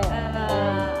a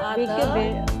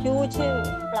huge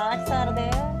flats are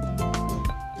there.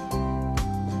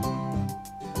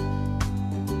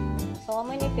 So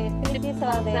many facilities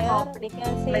are there. We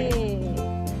can see.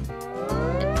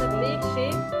 It's a big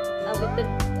ship with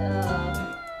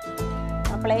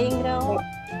a playing ground.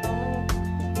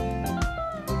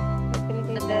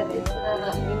 Facilities are there.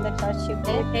 In the church ship.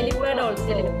 helipad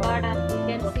also. You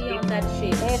can see on that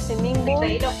ship. A swimming the pool.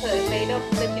 side of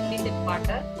the ship is in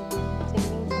water.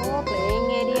 Swimming pool, playing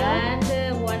area.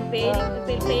 And one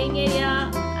playing area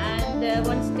and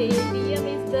one stadium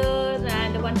is there,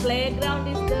 and one playground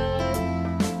is there.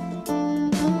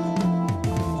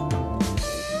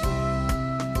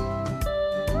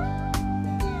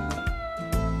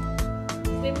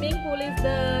 Swimming pool is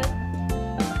there.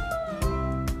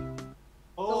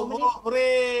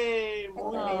 Hooray!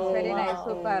 Very nice.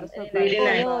 Super. Very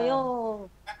nice. Yo.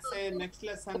 Let's say next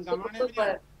lesson. Come on,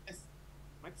 everyone. Yes.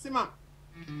 Maximum.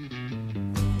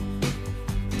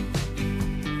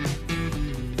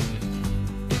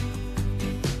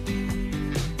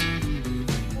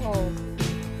 Oh.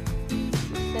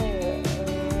 Say,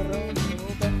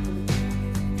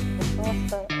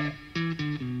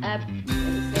 A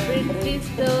bridge is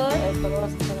there.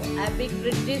 A big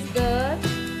bridge is there.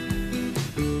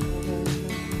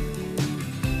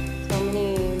 so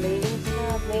many buildings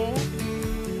are there.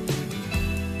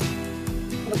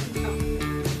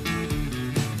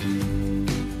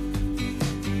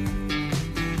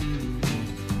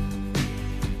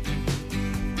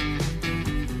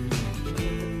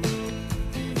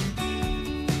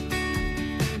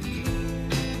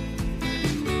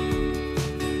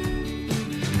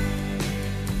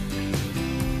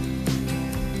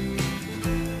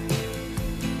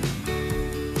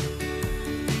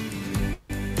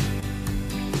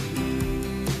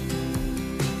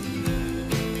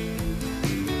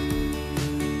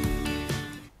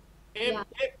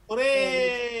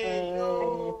 Hooray!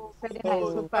 Very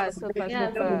nice. Super.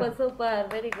 Yeah, super.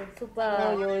 Very good. Super.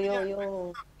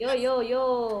 Yo.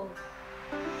 Yo.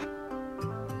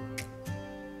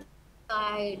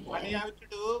 What you have to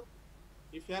do,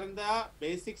 if you are in the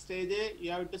basic stage,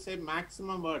 you have to say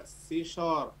maximum words.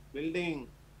 Seashore, building,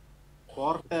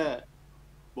 port,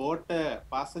 boat,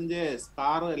 passengers,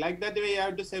 car. Like that way, you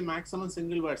have to say maximum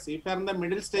single words. If you are in the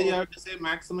middle stage, you have to say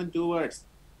maximum 2 words.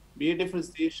 Beautiful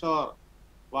seashore,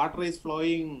 water is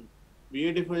flowing,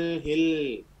 beautiful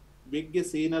hill, big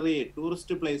scenery, tourist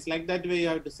place. Like that way, you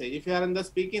have to say. If you are in the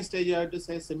speaking stage, you have to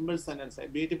say simple sentence. A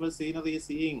beautiful scenery,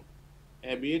 seeing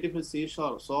a beautiful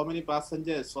seashore, so many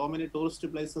passengers, so many tourist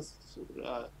places.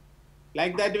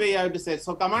 Like that way, you have to say.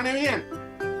 So come on, everyone.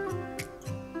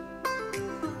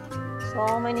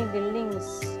 So many buildings.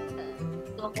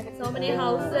 So many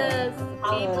houses,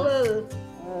 people,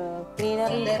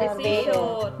 Greenery there is are there.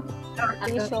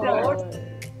 seashore,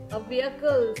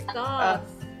 vehicles, cars,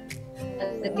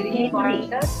 The green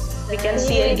water. We can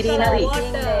see a greenery.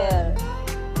 water,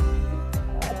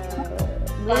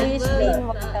 Bluish birds, green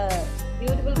water.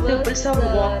 beautiful birds. People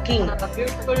are walking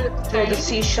Beautiful through the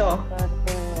seashore.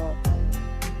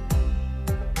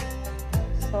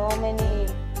 So many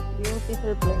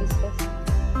beautiful places.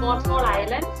 small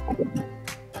islands.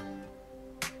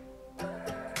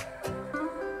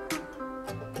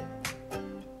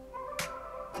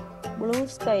 Blue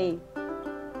sky.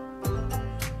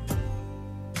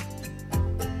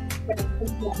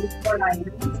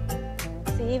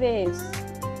 Sea waves.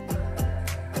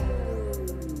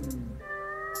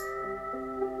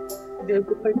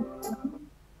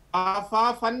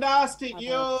 Fantastic.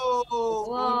 Yo.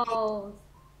 Wow.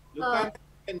 Look at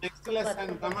the next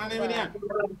lesson. Come on, everyone.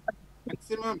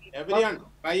 Maximum. Everyone,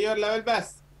 try your level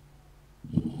best.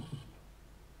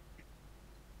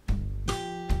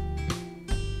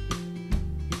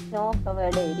 Snow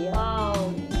covered area.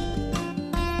 Wow.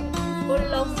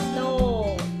 Full of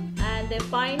snow, and the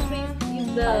pine trees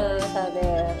is there, Pines are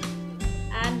there.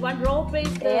 and one ropeway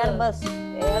is there. Airbus.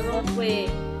 Ropeway.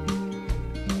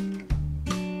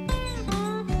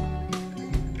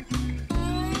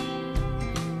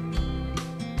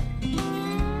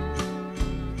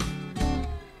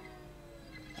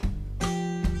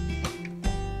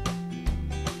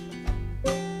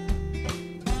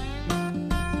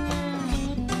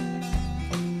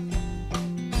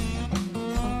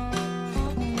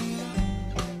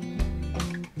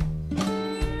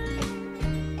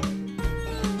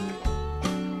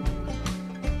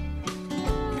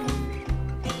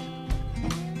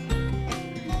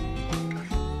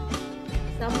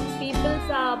 Some people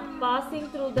are passing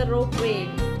through the ropeway.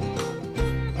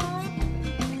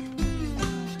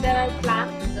 There are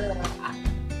plants.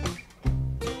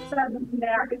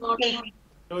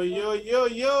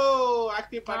 Yo.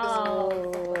 Active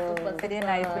participation. Super.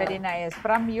 Very nice.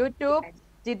 From YouTube,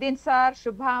 Jitin sir,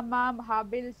 Shubha ma'am,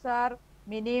 Habil sir,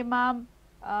 Mini ma'am.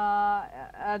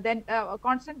 Then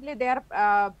constantly they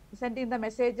are sending the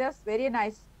messages. Very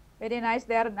nice.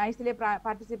 They are nicely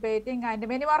participating, and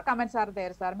many more comments are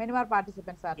there, sir. Many more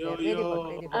participants are there. Very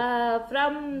good.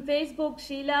 From Facebook,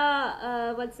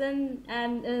 Sheila Watson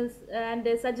and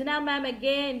Sajna ma'am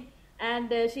again,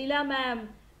 and Sheila ma'am,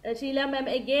 Sheila ma'am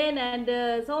again,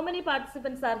 and so many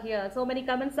participants are here. So many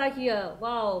comments are here.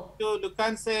 Wow. To look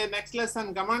and say next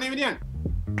lesson. Come on, everyone.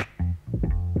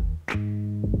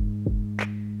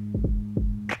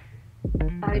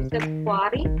 It's a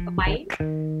quarry, a mine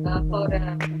for.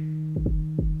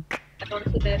 And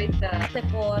also there is The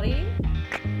quarry.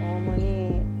 So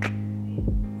many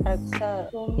trucks are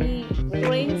So many waiting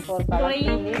trains, for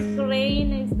collecting this.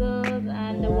 train is there,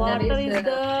 and the water is, is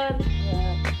there.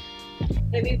 Yeah.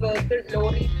 heavy vehicle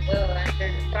lorries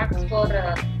and trucks for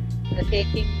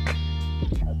taking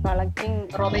Collecting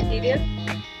raw material,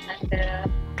 and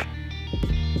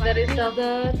there is some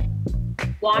There.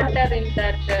 water in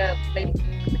that place,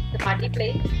 the muddy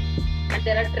place, and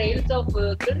there are trails of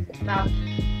vehicles.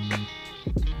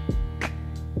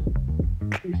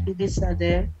 These are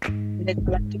there. They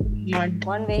collecting mud.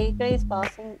 one vehicle is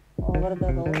passing over the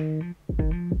road.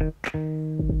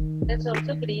 There's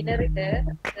also greenery there.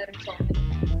 There is so many.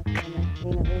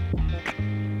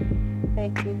 A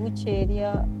huge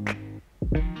area.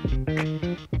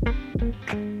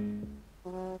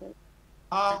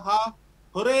 Ha!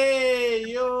 Hooray!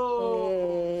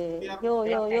 Yo! Yo.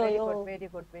 Very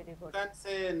good, very good. You can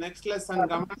say next lesson.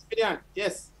 Come on, everyone.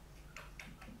 Yes.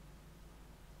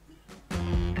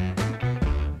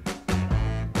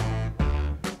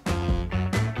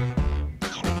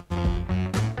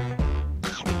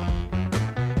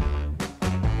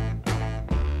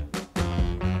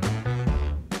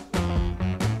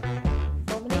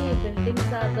 So many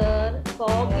buildings are there.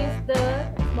 Fog is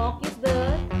there. Smoke is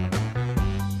there.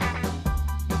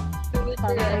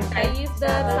 Sky is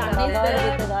there. Sun is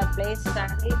there. To that place.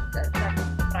 Sun is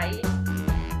bright.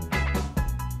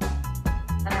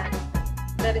 And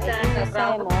there is It's a a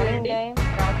round morning building,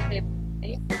 time. round shape.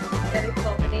 There is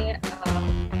so many.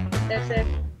 There's a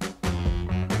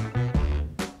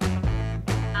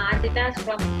antennas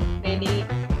from many.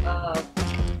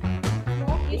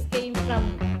 Smoke is came from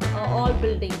all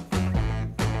buildings.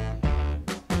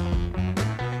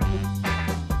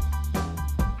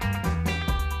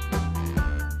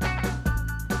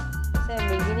 It's a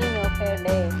beginning of a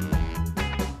day.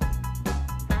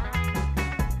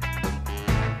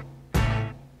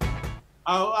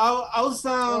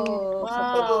 Awesome.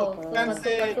 Wow. You can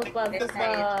say Super.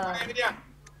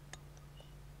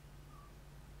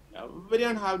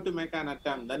 everyone have to make an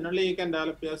attempt. Then only you can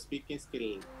develop your speaking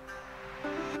skill.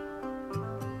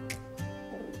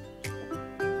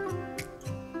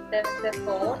 There is a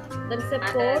fort. There is a And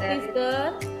fort there is is-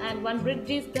 there, and one bridge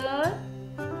is there.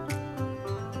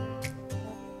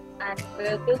 And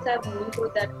vehicles are moving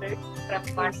through that bridge from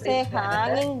one It's a bridge to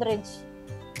another. hanging bridge.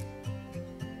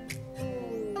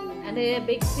 And a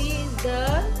big sea is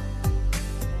there.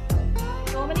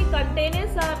 So many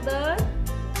containers are there.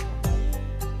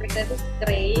 There is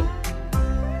train.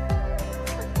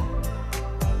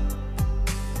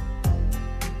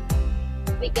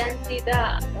 We can see the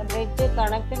The bridge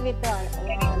connected with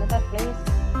another place.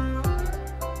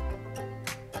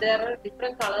 there are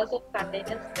different colors of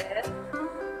containers there.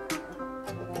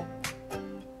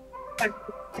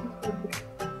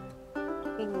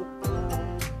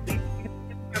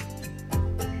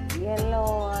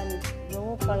 Yellow and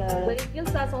blue color.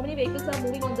 Vehicles are so many vehicles are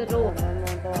moving on the road.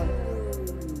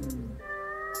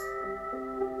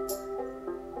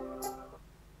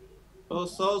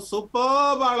 So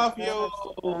superb, all of you.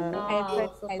 Wow,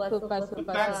 You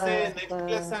can say next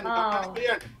lesson. Come on,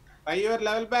 everyone. Try your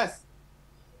level best.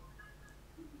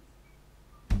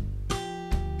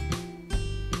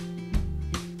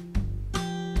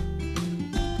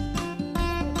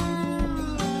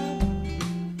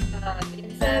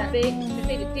 It's a big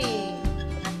city,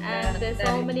 and there's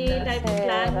so many types of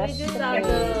languages are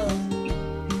there.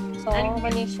 So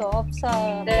many shops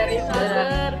are There is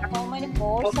There. so many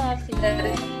boats are there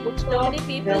is sitting. bookstore. So many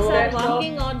people are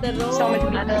walking on the road. So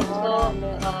many And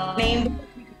also Name.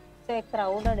 It's a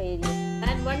crowded area.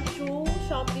 And one shoe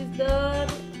shop is there,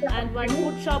 and one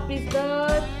food shop is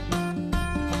there,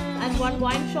 and one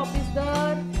wine shop is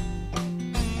there.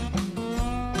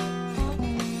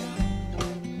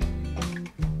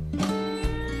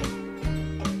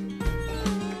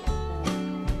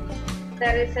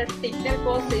 there is a signal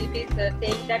post. It is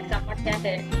saying that someone can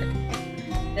enter.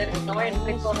 There is no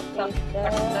entry for some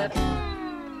particular.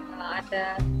 And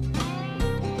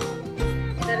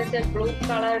there is a blue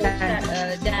colored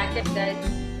jacket, guys.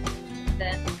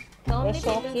 Then So many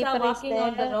people shopkeeper are is walking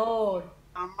on the there. road.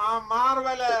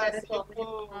 Marvelous.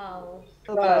 Wow.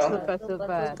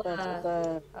 Super.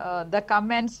 The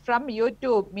comments from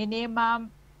YouTube,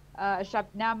 Minimum,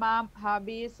 Shabna ma'am,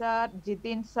 Habi sir,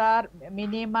 Jitin sir,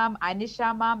 Minimum,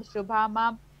 Anisha ma'am, Shubha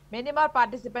ma'am, Many more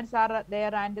participants are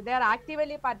there and they are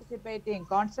actively participating.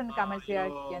 Constant comments here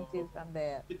you can see from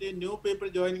there. With the new people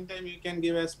joining time, you can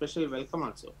give a special welcome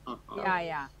also.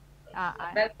 Yeah.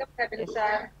 Welcome, Kapil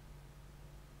sir.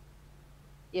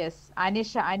 Yes,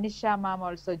 Anisha ma'am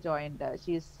also joined.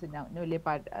 She's newly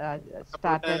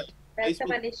started. Welcome,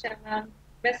 Anisha ma'am.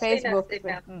 Facebook.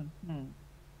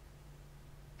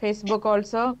 Facebook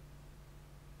also.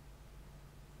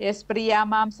 Yes, Priya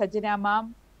ma'am, Sajina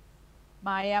ma'am,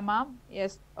 Maya ma'am.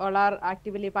 Yes, all are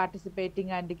actively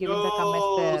participating and giving the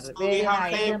comments there. So Very we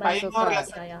have nice. five more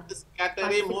lessons in this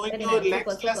category. Moving to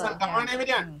next lesson. Come on,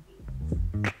 everyone.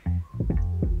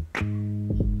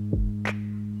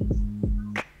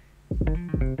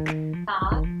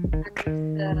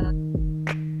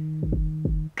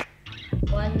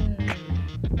 One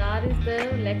car is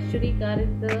there, luxury car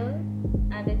is there,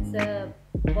 and it's a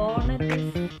bonnet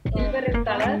is Silver in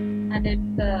color and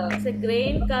it's a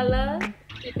grain color.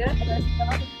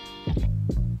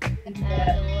 And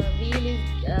wheel is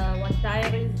one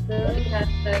tire is there. It has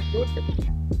a good.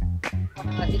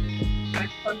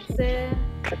 It's a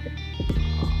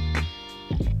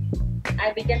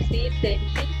And we can see it's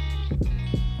empty.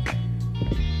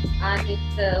 And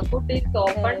its hood is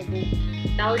open.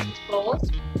 Now it's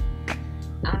closed.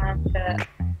 And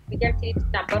we can see its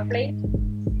number plate.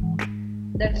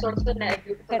 There's also a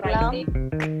beautiful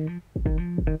writing.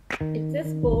 It's a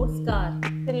sports car.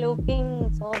 It's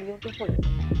looking so beautiful.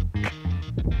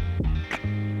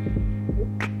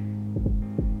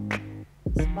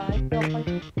 Spike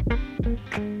open.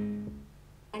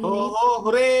 Oh,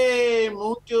 hooray!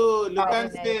 Move to look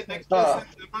and say next lesson.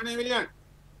 Come on, everyone.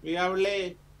 We have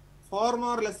only 4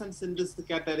 more lessons in this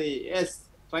category. Yes,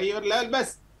 try your level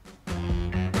best. It's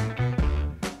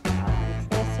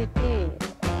a city.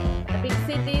 The big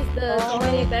city is the so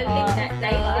many buildings and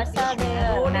lights are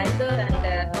there. Road is there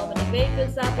and how many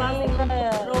vehicles are passing on the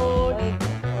road.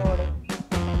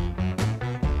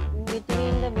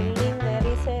 Between the building there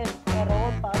is a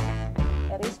road pass.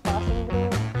 There is passing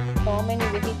through so many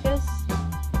vehicles.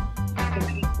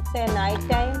 It's a night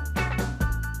time.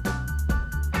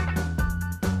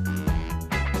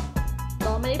 So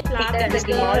many flats It has is a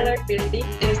smaller there. building.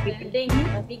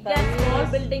 Big and small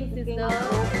buildings is there.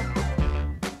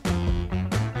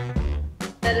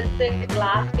 There is a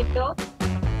glass window.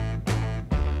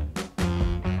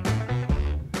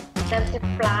 There is a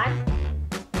flag.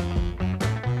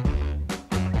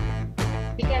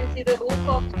 We can see the roof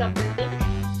of the building.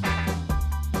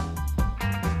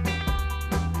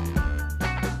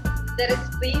 There is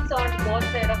trees on both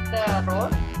sides of the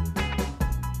road.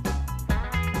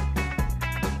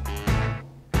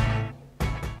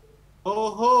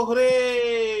 Oh,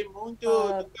 hooray! Move to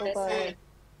look and say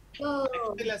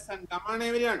next lesson. Come on,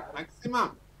 everyone. Maximum.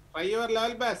 Try your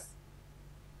level best.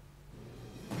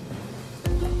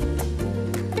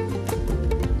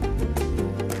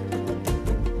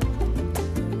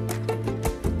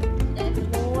 A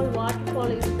small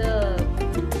waterfall is the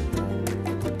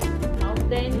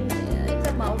mountain. It's a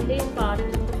mountain part.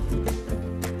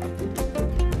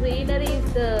 Greenery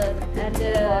is there and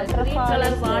green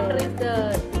color water is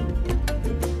there.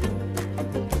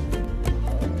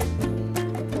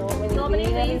 So many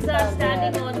trees are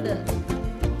standing on the.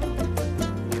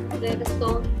 There is so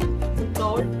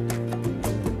cold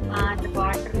and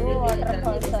water.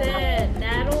 It's a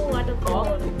narrow waterfall.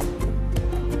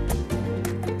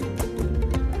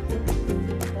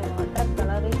 The water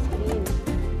color is green.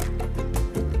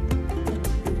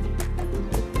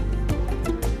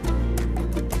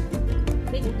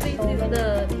 Big trees is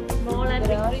there. Small and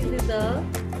big trees is there.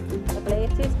 The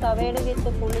place is covered with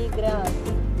fully grass.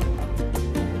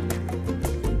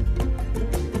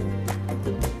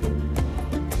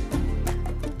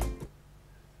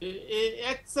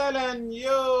 Excellent, you.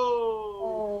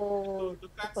 Oh,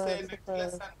 Look and say next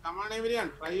lesson. Come on,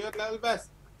 everyone. Try your level best.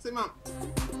 Maximum.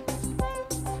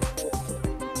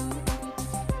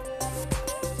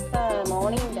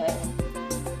 Morning time.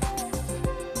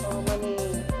 So many,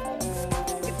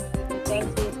 you can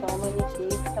see so many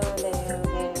sheep are there,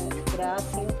 the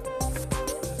grassy.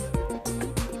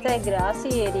 It's a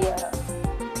grassy area.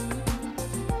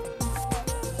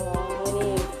 So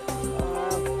many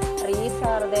trees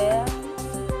are there.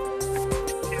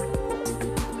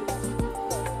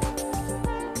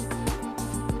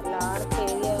 Large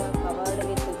area covered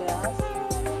with grass.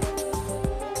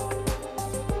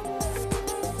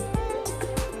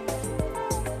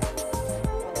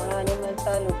 All animals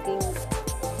are looking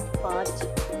parched.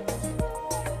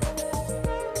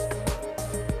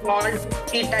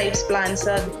 Multi types plants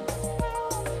are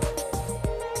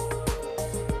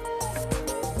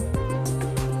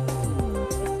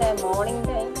It's a morning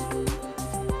time.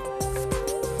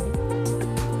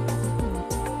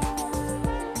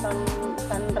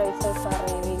 sunrises are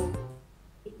arriving.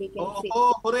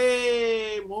 Oh,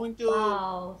 hooray! Moving to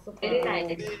Wow, super. Very nice.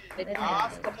 the Very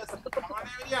last nice. lesson. Come on,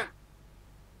 everyone.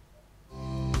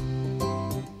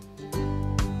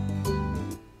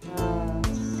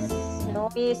 Snow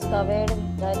is covered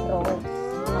the roads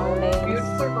nowadays.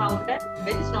 Beautiful mountain,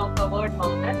 very snow-covered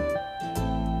mountain.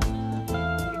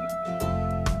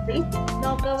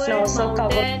 Snow-covered Snow so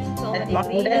covered mountains, so many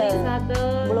mountain. greeneries are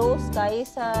there. Blue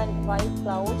skies and white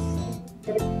clouds.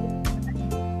 The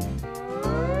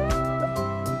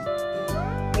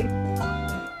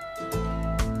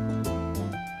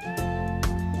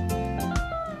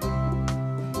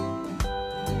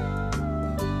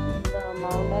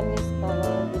mountain is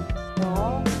covered with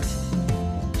snow.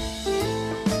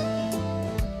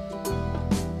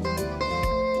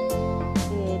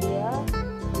 The area.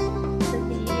 The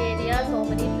hilly area, so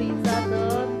many trees are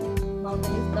there.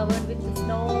 Mountain is covered with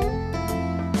snow.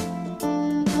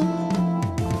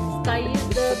 Sky is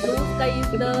there, blue sky is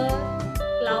there.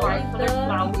 Cloud White is colored there.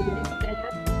 cloud is there.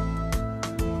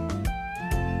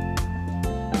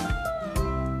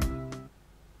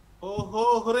 Oh,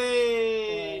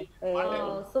 hooray!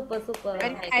 Wow, super, super.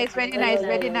 Very nice, very nice,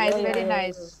 very nice, very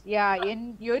nice. Yeah,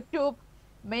 in YouTube,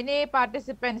 many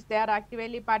participants, they are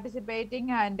actively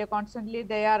participating and constantly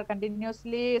they are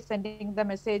continuously sending the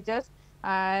messages,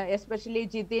 especially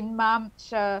Jidin ma'am,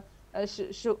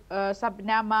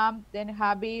 Sabna ma'am, then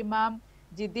Habi ma'am,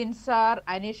 Jidin sir,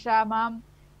 Anisha ma'am,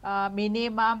 Mini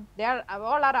ma'am, they are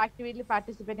all are actively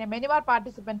participating. Many more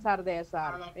participants are there, sir.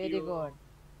 All of Very you. good.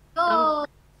 From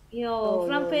yeah,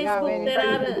 Facebook, very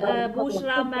there are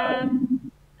Bushra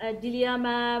ma'am, Dilia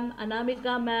ma'am,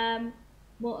 Anamika ma'am,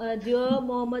 dear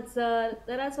Mohammed sir.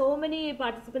 There are so many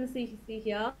participants see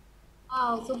here.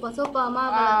 Wow, super, super,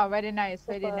 mama. Wow, very nice,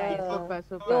 very nice. Super,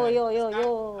 super. Yo.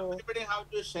 Everybody have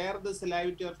to share this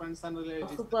live to your friends and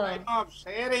relatives. Super. The time of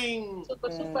sharing.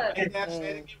 Super, super. When they are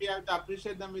sharing, we have to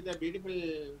appreciate them with a beautiful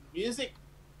music.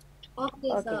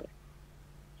 Okay, sir. Okay.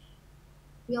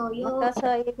 Yo.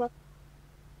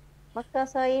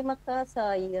 Makasai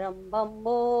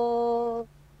Rambambo.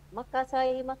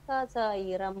 Makasai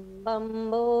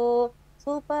Rambambo.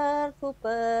 Super.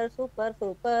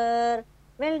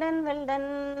 Well done,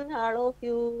 all of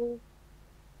you.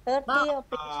 30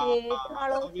 appreciate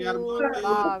all of We are you. going to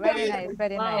Wow, very nice,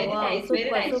 very Wow, nice. Very wow, nice, very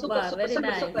super, nice. super, Super, very super,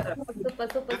 nice. super.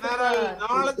 Super. general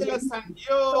knowledge lesson.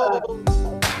 Yo.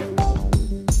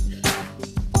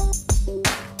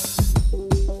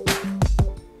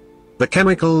 The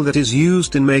chemical that is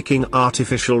used in making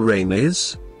artificial rain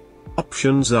is?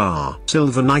 Options are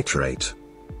silver nitrate,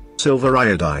 silver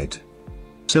iodide,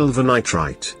 silver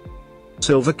nitrite,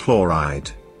 silver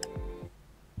chloride.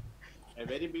 A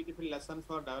very beautiful lesson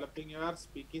for developing your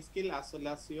speaking skill as well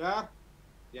as your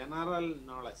general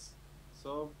knowledge.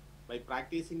 So by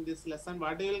practicing this lesson,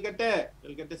 what you will get? You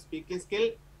will get a speaking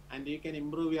skill and you can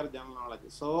improve your general knowledge.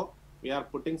 So we are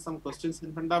putting some questions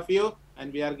in front of you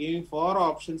and we are giving 4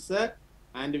 options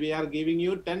and we are giving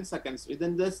you 10 seconds.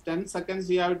 Within this 10 seconds,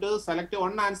 you have to select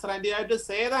one answer and you have to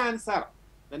say the answer.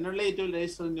 Then only it will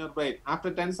register in your brain.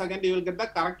 After 10 seconds, you will get the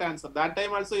correct answer. That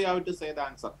time also you have to say the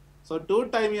answer. So 2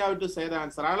 times you have to say the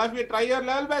answer. All of you try your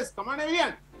level best. Come on,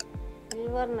 everyone.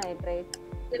 Silver nitrate.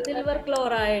 Silver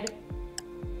chloride.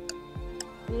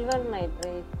 Silver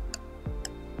nitrate.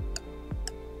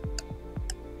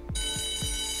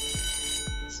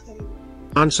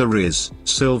 Answer is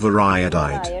silver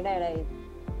iodide. Iodide.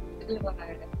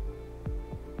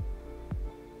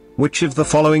 Which of the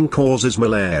following causes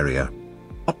malaria?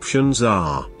 Options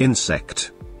are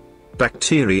insect,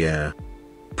 bacteria,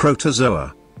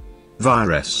 protozoa,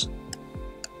 virus.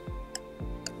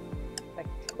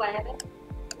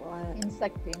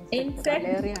 Insect.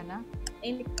 Malaria, na?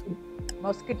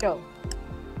 Mosquito.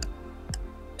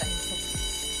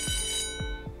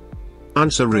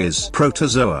 Answer is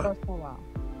protozoa.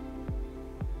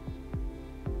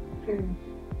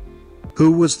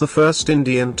 Who was the first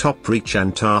Indian to reach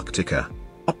Antarctica?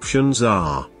 Options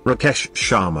are Rakesh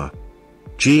Sharma,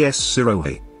 G.S.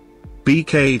 Sirohi,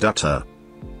 B.K. Dutta,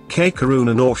 K.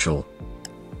 Karuna Naushal.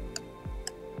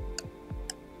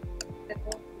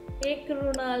 Hey,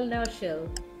 Krunal Naushal.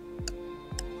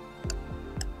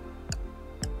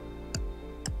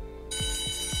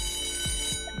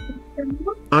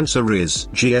 Answer is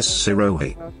G.S.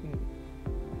 Sirohi.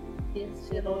 Yes,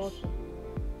 Shirosh.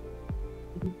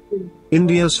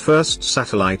 India's first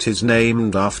satellite is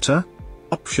named after?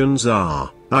 Options are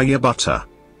Aryabhatta,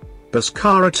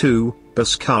 Bhaskara 2,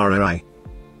 Bhaskara I,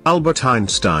 Albert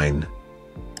Einstein.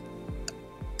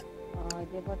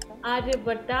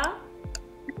 Aryabhatta.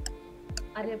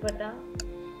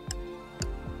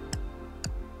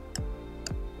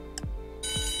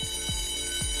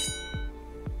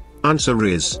 Answer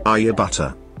is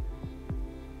Ayabutta.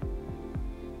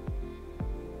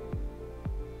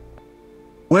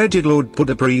 Where did Lord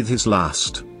Buddha breathe his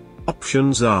last?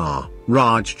 Options are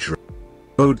Rajasthan,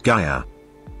 Bodh Gaya,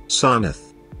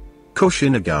 Sarnath,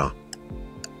 Kushinagar.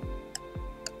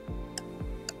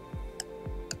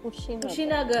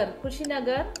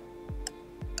 Kushinagar.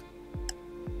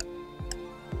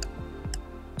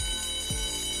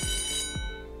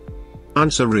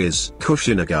 Answer is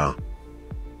Kushinagar.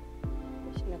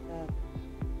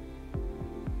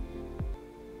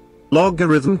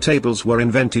 Logarithm tables were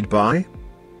invented by?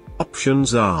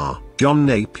 Options are John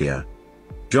Napier,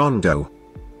 John Doe,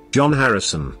 John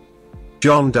Harrison,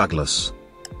 John Douglas.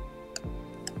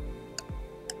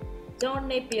 John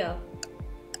Napier.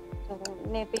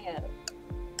 Napier.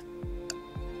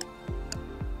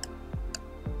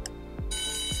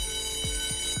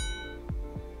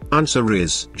 Answer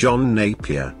is John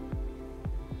Napier.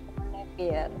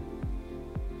 Napier.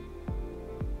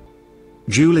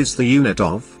 Joule is the unit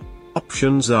of?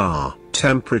 Options are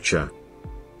temperature,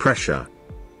 pressure,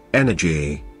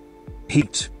 energy,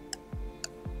 heat.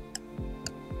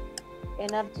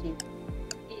 Energy.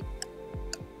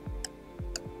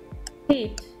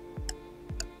 Heat.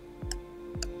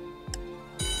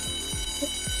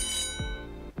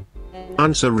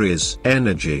 Answer is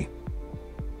energy.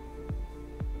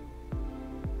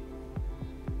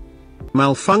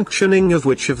 Malfunctioning of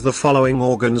which of the following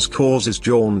organs causes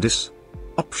jaundice?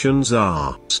 Options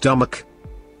are stomach,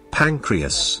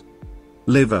 pancreas,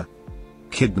 liver,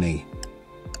 kidney.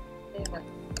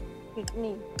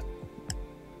 Kidney.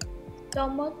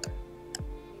 Stomach.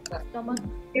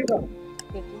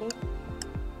 Kidney.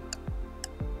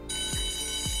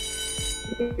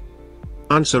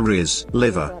 Answer is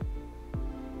liver.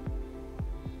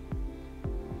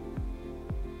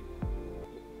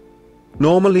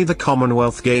 Normally the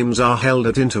Commonwealth Games are held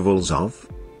at intervals of?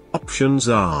 Options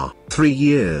are 3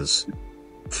 years,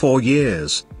 4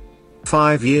 years,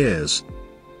 5 years.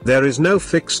 There is no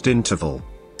fixed interval.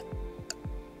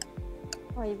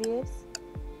 5 years.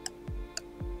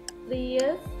 3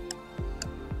 years.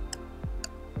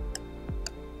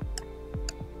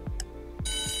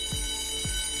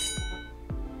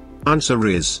 Answer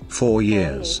is 4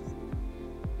 years.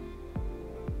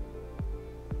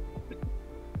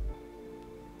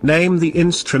 Name the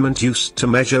instrument used to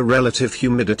measure relative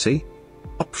humidity.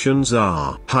 Options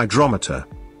are hydrometer,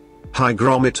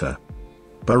 hygrometer,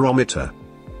 barometer,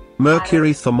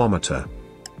 mercury thermometer.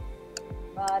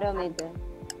 Barometer.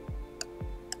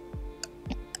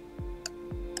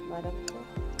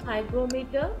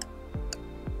 Hygrometer.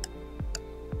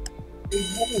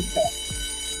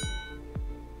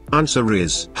 Answer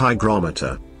is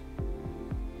hygrometer.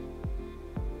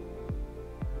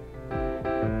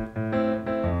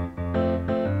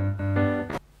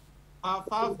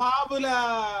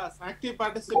 Fabulous! Active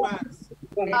participants.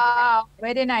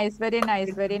 Very nice, very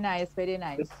nice, very nice, very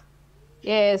nice.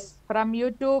 Yes, from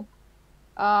YouTube,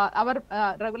 our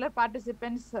regular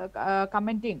participants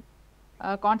commenting,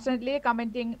 constantly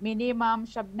commenting, Mini Mom,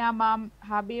 Shabna Mom,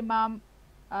 Habi Mom,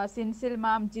 Sinsil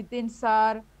Mom, Jitin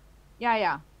Sir.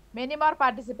 Yeah. Many more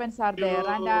participants are there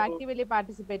and actively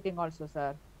participating also,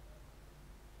 sir.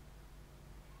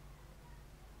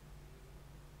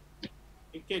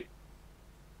 Okay.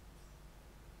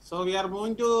 So we are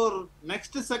moving to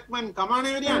next segment. Come on,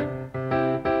 everyone.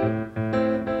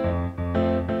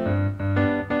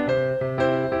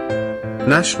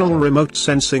 National Remote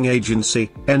Sensing Agency,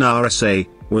 NRSA,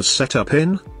 was set up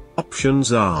in?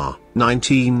 Options are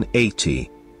 1980,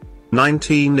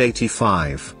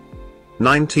 1985,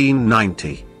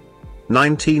 1990,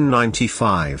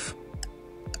 1995.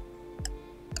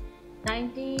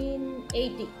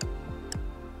 1980.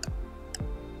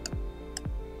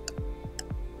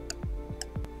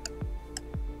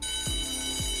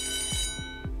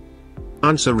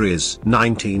 Answer is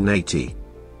 1980.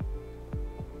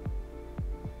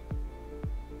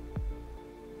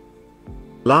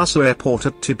 Lhasa Airport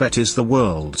at Tibet is the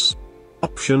world's.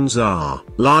 Options are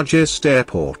largest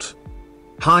airport,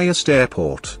 highest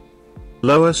airport,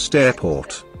 lowest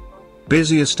airport,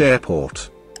 busiest airport.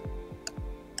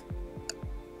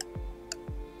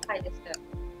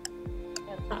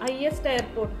 Highest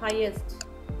airport, highest.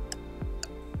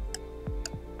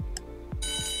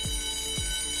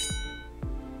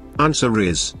 Answer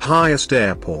is highest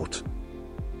airport.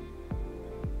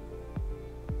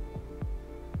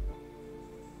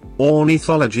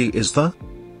 Ornithology is the?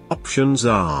 Options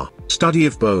are study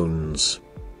of bones,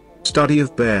 study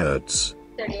of birds,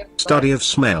 study of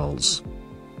smells.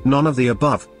 None of the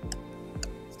above.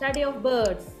 Study of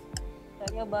birds.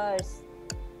 Study of birds.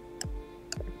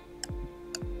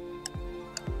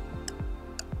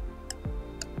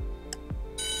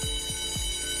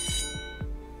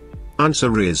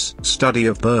 Answer is study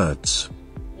of birds.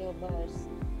 Your birds.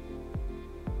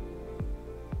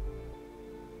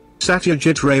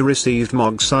 Satyajit Ray received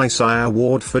Magsaysay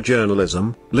Award for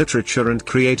Journalism, Literature and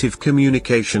Creative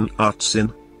Communication Arts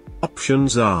in.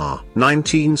 Options are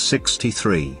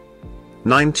 1963,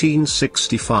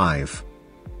 1965,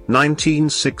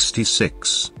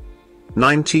 1966,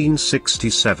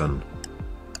 1967.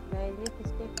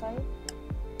 1965.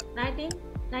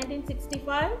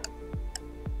 1965.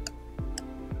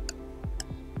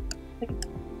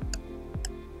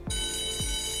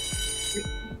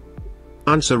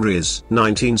 Answer is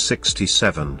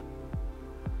 1967.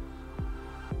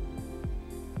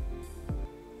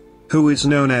 Who is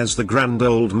known as the Grand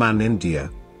Old Man India?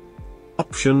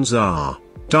 Options are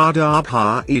Dada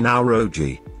Bhai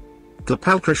Nauroji,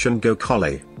 Gopalkrishnan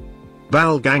Gokhale,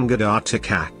 Bal Gangadhar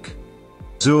Tikak,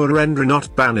 Surendranath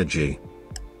Banerjee.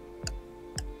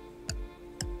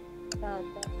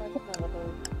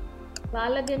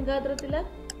 Bala Gangadhar Tilak.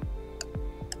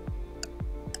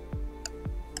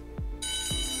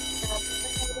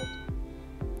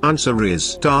 Answer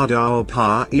is Dada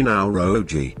Bhai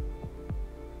Nauroji.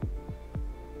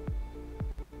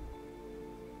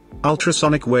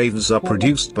 Ultrasonic waves are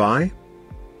produced by.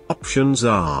 Options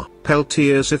are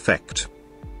Peltier's effect,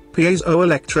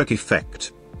 piezoelectric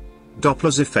effect,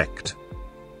 Doppler's effect,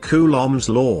 Coulomb's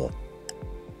law.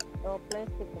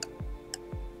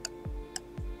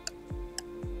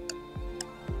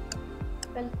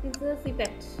 Peltier's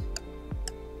effect.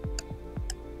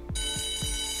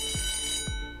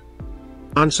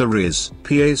 Answer is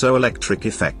piezoelectric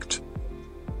effect.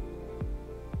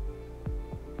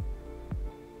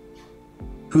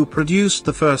 Who produced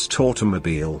the first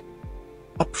automobile?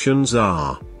 Options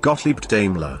are Gottlieb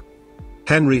Daimler,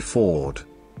 Henry Ford,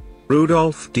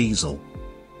 Rudolf Diesel,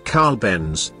 Carl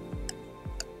Benz.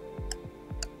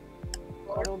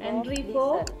 Henry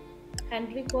Ford.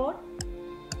 Henry Ford.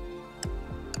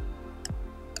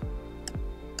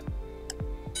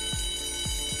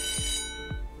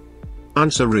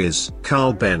 Answer is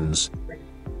Carl Benz.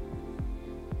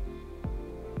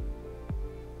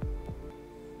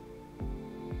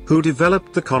 Who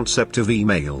developed the concept of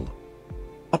email?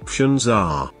 Options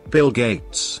are Bill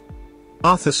Gates,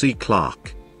 Arthur C.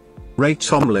 Clarke, Ray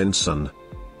Tomlinson,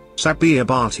 Sabir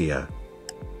Bhatia.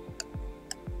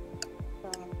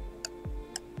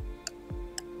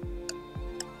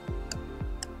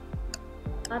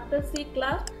 Arthur C.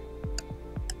 Clarke.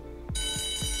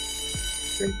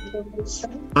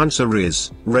 Answer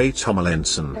is Ray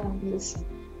Tomlinson.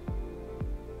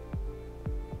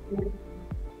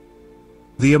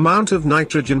 The amount of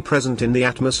nitrogen present in the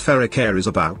atmospheric air is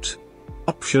about.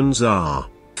 Options are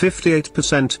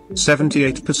 58%,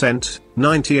 78%,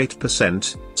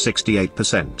 98%,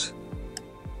 68%.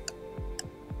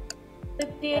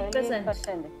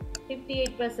 58%.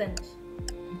 58%.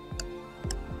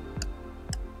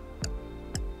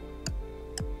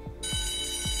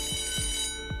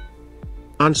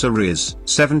 Answer is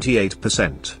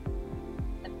 78%.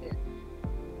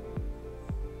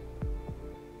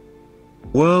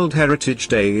 World Heritage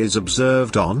Day is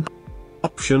observed on.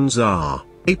 Options are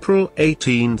April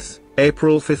 18th,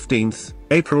 April 15th,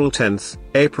 April 10th,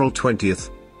 April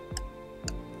 20th.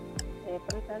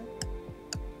 April 10th.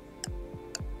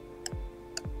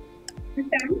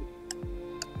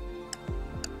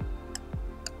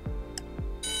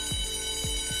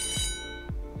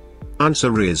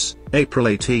 Answer is April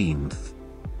 18th.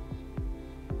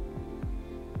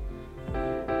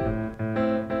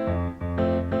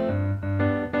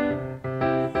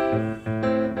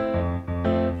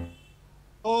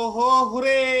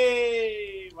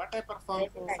 Hooray! What a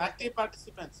performance. 30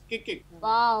 participants. Kick.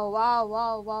 Wow.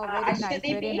 Very nice,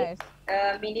 very nice.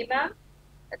 Minimum,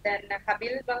 then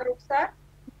Habil Bahruk sir,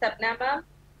 Sabna ma'am,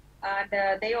 and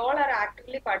they all are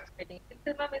actively participating.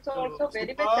 Sintu ma'am is also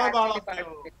very much actively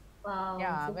participating. Wow.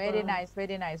 Yeah, super. very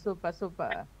nice. Super.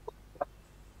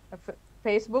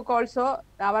 Facebook also,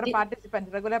 our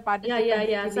participants, regular participants. Yeah.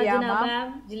 Jilia Sajana ma'am.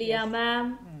 ma'am, Jilia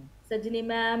ma'am, Sajini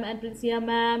ma'am, and Princia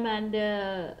ma'am, and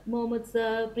Mohammed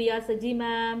sir, Priya Saji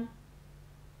ma'am.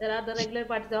 There are the regular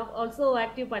participants, also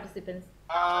active participants.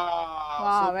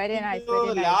 Wow, So very nice, into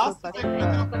very nice. last Super. segment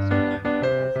of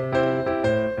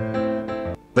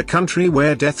The country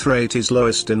where death rate is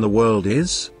lowest in the world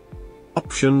is?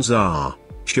 Options are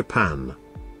Japan,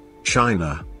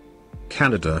 China,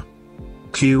 Canada,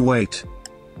 Kuwait.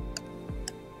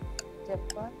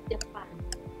 Japan.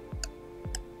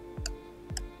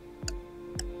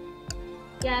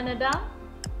 Canada.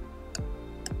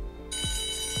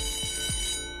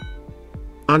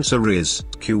 Answer is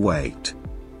Kuwait.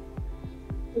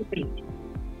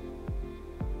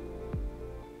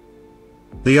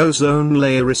 the ozone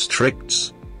layer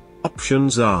restricts?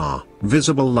 Options are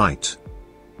visible light,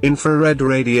 infrared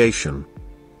radiation,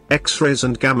 X-rays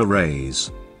and gamma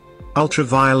rays,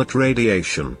 ultraviolet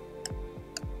radiation.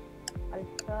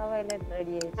 Ultraviolet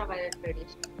radiation. Ultraviolet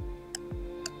radiation.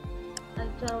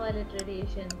 Ultraviolet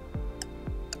radiation.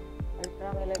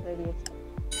 Ultraviolet radiation.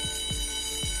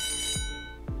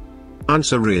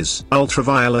 Answer is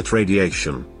ultraviolet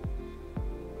radiation.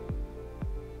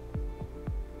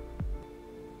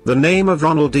 The name of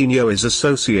Ronaldinho is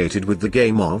associated with the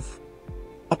game of?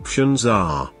 Options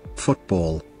are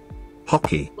football,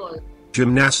 hockey, Football.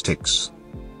 gymnastics,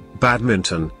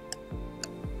 badminton.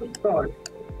 Football.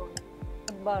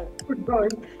 Football. Football.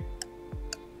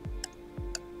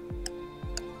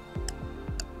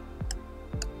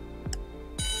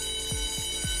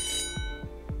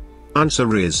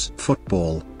 Answer is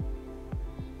football.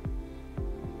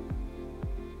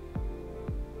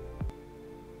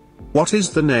 What is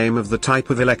the name of the type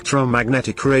of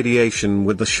electromagnetic radiation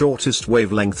with the shortest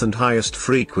wavelength and highest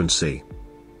frequency?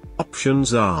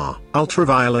 Options are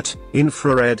ultraviolet,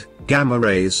 infrared, gamma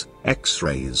rays,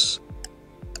 X-rays.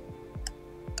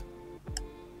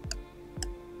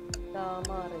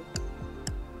 Gamma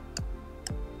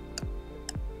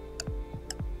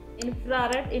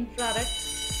rays. Infrared.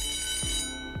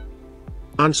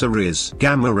 Answer is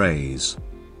gamma rays.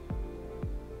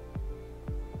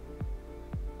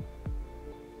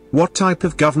 What type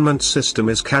of government system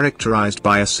is characterized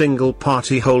by a single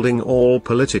party holding all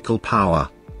political power?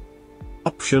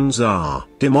 Options are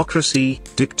democracy,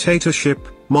 dictatorship,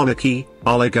 monarchy,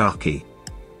 oligarchy.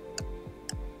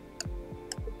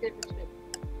 Dictatorship.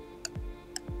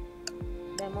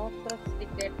 Democracy.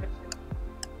 Dictatorship.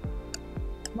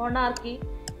 Monarchy.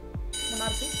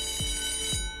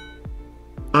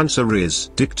 Answer is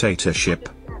dictatorship.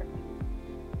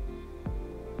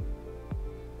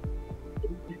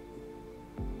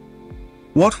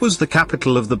 What was the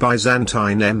capital of the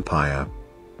Byzantine Empire?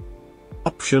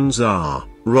 Options are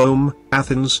Rome,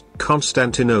 Athens,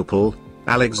 Constantinople,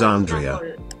 Alexandria.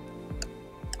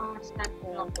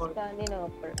 Constantinople.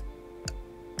 Constantinople.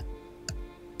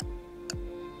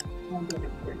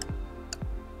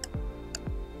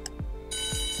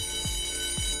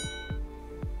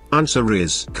 Answer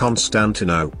is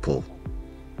Constantinople.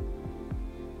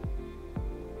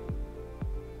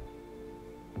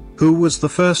 Who was the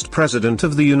first president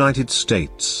of the United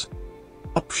States?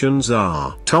 Options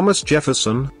are Thomas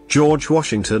Jefferson, George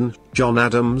Washington, John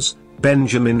Adams,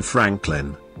 Benjamin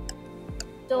Franklin.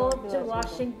 George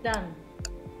Washington.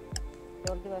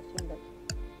 George Washington.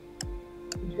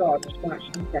 George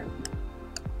Washington.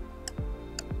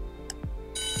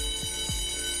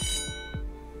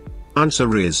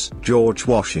 Answer is George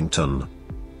Washington.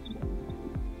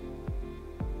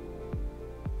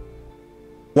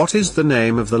 What is the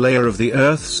name of the layer of the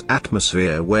Earth's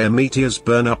atmosphere where meteors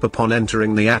burn up upon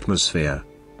entering the atmosphere?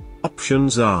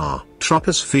 Options are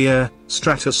troposphere,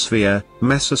 stratosphere,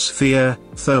 mesosphere,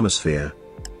 thermosphere.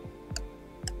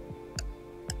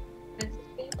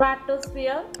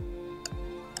 Stratosphere.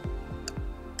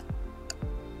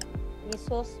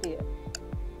 Mesosphere.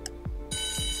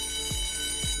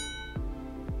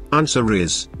 Answer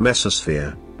is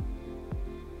mesosphere.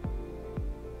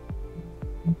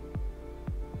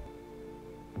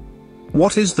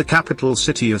 What is the capital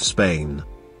city of Spain?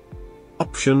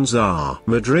 Options are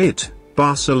Madrid,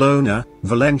 Barcelona,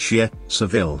 Valencia,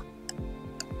 Seville.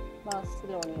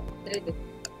 Barcelona.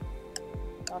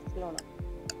 Barcelona.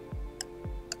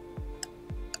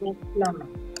 Barcelona.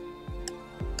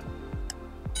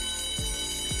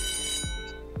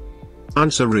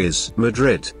 Answer is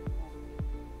Madrid.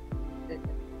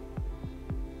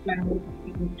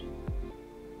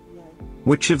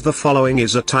 Which of the following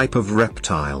is a type of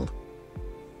reptile?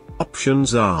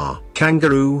 Options are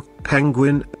kangaroo,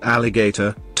 penguin,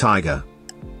 alligator, tiger.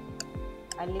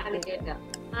 Alligator.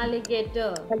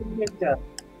 Alligator. Alligator.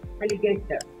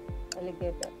 Alligator.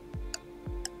 Alligator.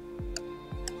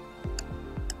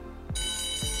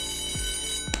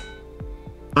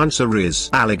 Answer is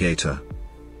alligator.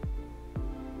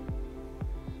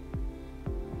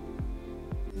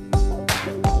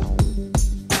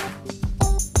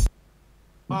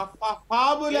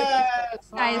 Fabulous!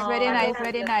 Nice, very nice,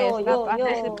 very nice. The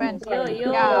participants. Yo.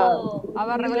 Yeah,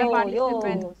 our regular Yo.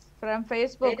 participants from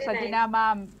Facebook, Very Sajina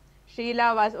ma'am,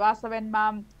 Sheila Vasavan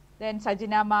ma'am, then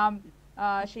Sajina ma'am,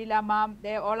 Sheila ma'am,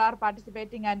 they all are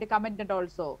participating and commented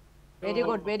also. Very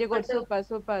good, super.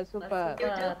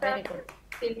 Very good.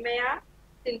 Silmaya,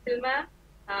 Silsil ma'am,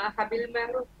 Habil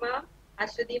ma'am,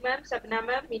 Ashwati ma'am, Shabna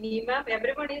ma'am, Mini ma'am,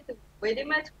 everybody is very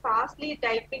much fastly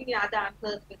typing the other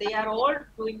answers. They are all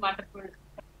doing wonderful.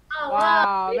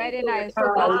 Wow, very nice.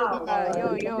 Super, Wow.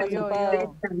 super.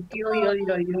 Yo. Thank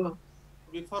you.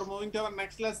 Before moving to our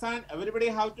next lesson, everybody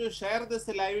have to share this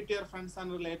live to your friends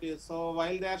and relatives. So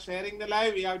while they are sharing the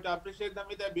live, we have to appreciate them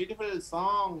with a beautiful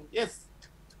song. Yes.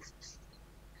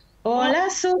 All are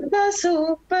super,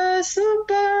 super,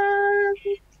 super.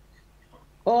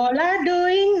 All are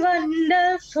doing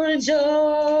wonderful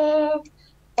job.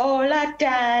 All are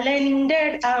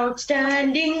talented,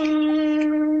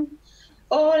 outstanding.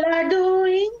 All are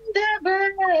doing the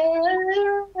best.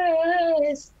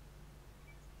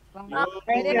 Wow.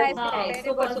 Very nice. Wow, Very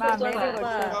super, good, super, ma'am. super, Very good.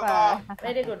 super. Super.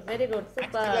 Very good, Next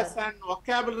super. lesson,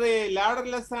 vocabulary, louder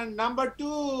lesson number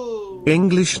 2.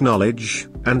 English knowledge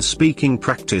and speaking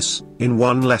practice in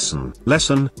one lesson.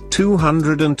 Lesson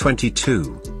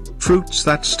 222. Fruits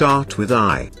that start with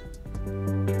I.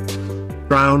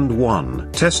 Round 1.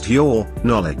 Test your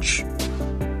knowledge.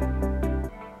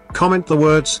 Comment the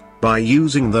words by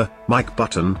using the mic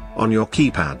button on your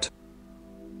keypad.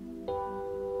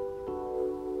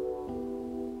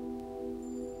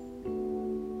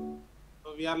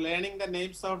 So we are learning the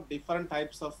names of different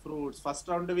types of fruits. First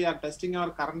round, we are testing our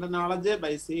current knowledge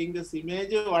by seeing this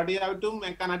image. What you have to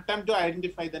make an attempt to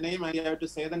identify the name, and you have to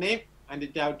say the name, and you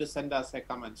have to send us a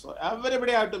comment. So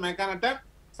everybody have to make an attempt.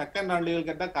 Second round, you will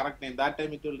get the correct name. That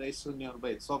time it will register in your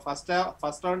brain. So first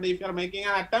round, if you are making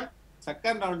an attempt,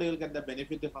 second round you will get the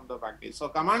benefit from the practice. So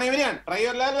come on, everyone, try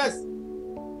your levels.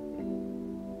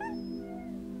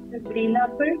 Green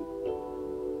apple.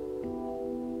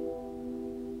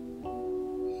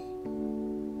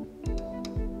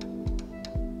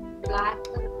 Black.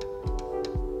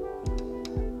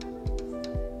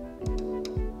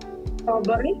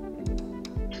 Strawberry.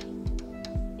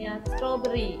 Yeah,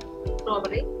 strawberry.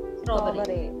 Strawberry.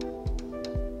 Strawberry.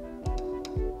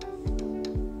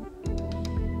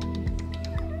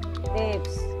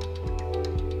 Grapes.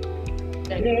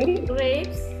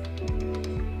 Grapes.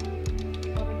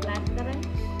 Or blackcurrant.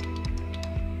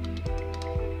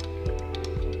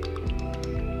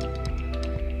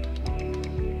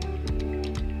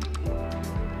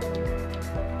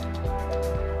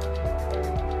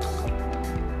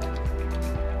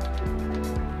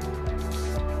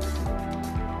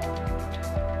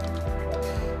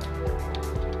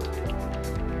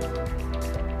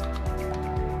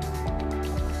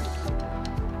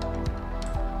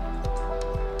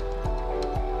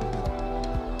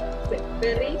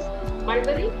 Berries.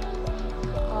 Mulberry.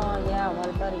 Oh yeah,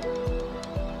 mulberry.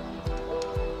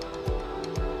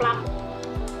 Plum.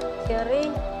 Cherry.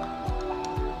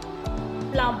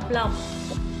 Plum.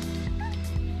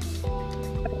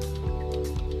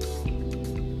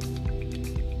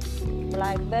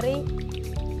 Blackberry.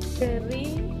 Cherry.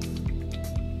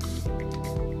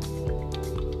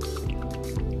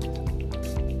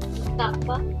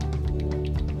 Kappa.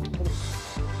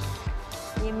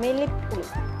 Imili.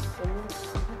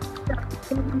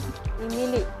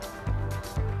 Imili.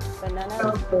 Banana.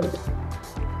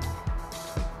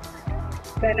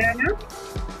 Banana.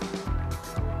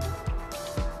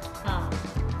 Ah.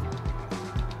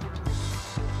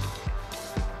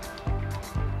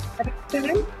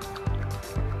 Restaurant.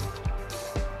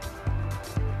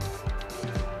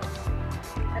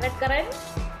 Red currant.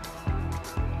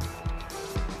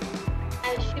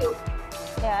 Cashew.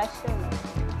 Cashew.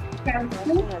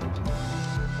 Cashew.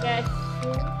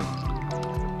 Cashew.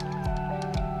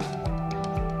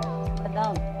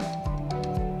 Badam.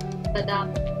 Badam.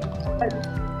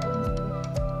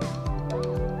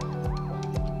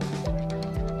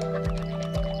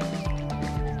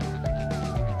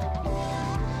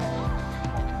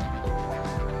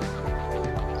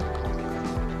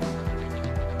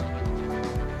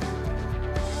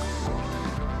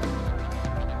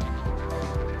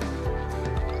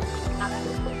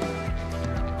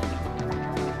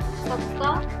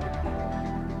 Papa.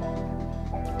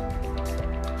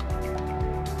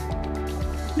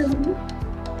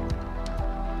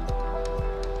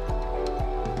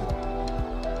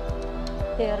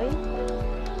 Cherry.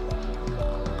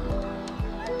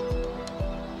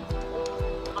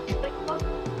 Apricot.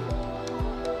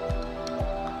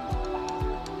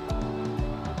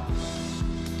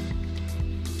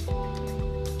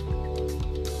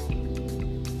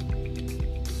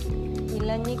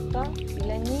 Ilanika.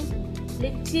 Ilani.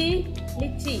 Lychee.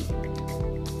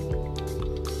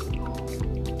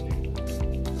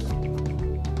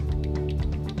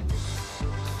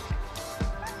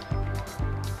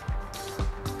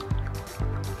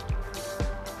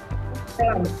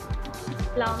 Plum.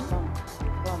 Plum.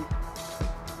 Plum.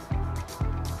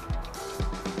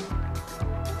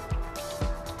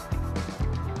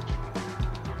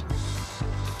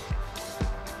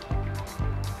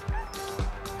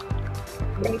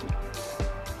 Dates.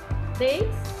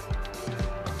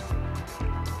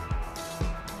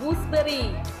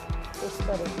 Gooseberry.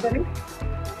 Gooseberry.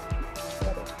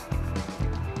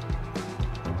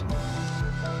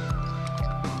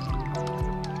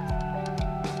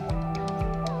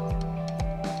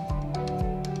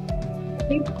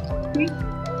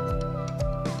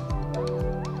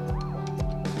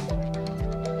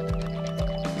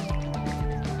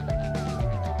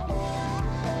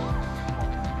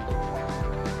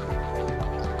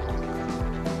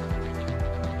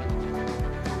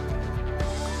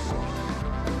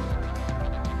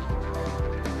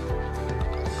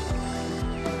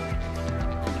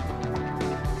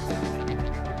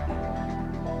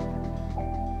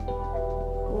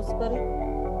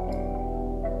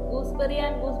 Gooseberry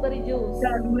and gooseberry juice.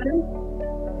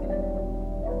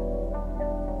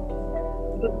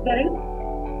 Gooseberry.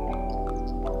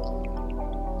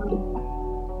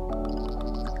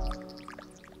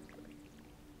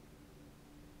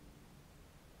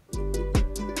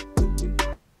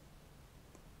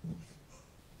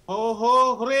 Ho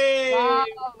ho hooray! Wow,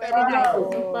 very nice.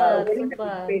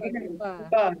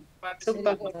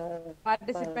 Super.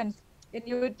 Participants in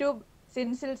YouTube,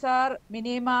 Sinsil sir,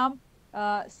 Minimum,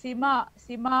 Sima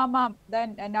ma'am,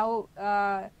 then now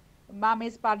ma'am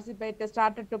is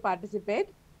started to participate,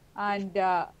 and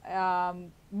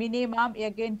Minimum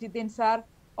again Jitin sir,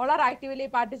 all are actively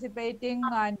participating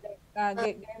and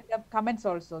gave the comments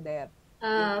also there.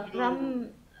 From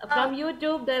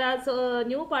YouTube, there are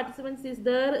new participants is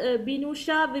there.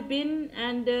 Binusha Vipin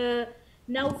and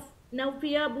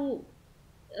Naufia Bu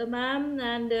ma'am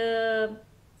and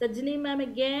Sajini ma'am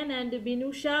again and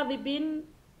Binusha Vipin.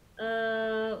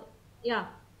 Yeah,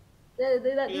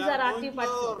 these are active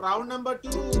participants. Round number 2.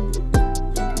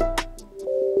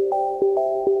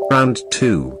 Round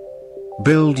 2.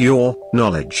 Build your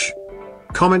knowledge.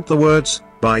 Comment the words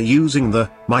by using the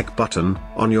mic button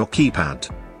on your keypad.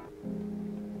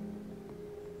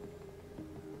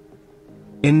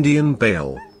 Indian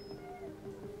Bale.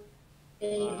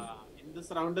 In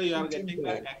this round, you are getting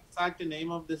the exact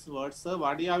name of this word, sir.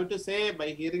 What do you have to say by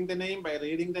hearing the name, by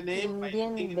reading the name, by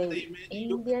looking into the image?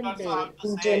 You also have to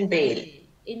say.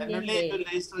 Then only it will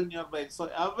register in your brain. So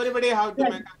everybody have to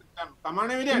make a attempt. Come on,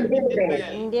 everyone.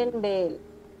 Indian Bale.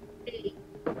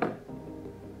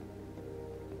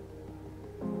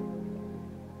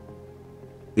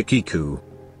 Ikiku.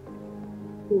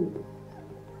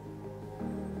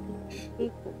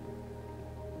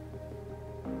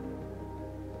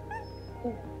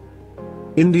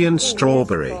 Indian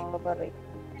strawberry.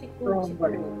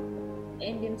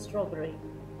 Indian strawberry.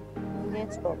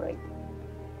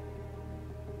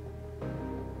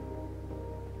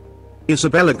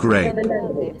 Isabella grape.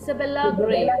 Isabella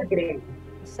grape.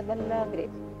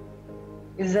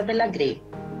 Isabella grape.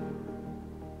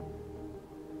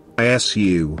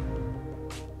 ISU.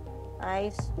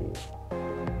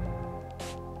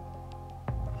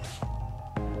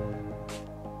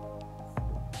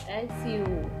 SU.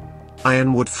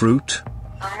 Ironwood fruit.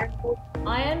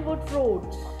 Ironwood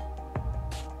fruit.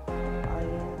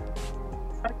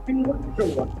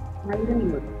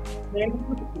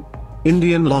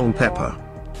 Indian long pepper.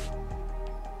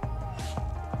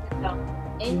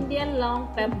 Indian long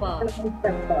pepper.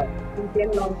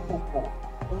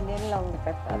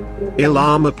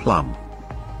 Ilama plum.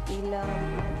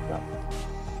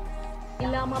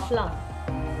 Ilama plum.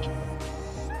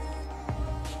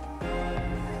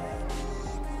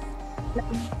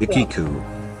 Ikiku.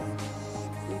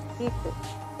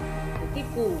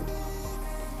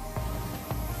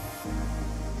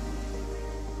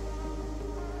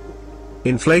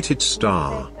 Inflated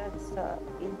star.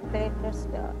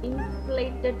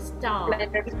 Inflated star.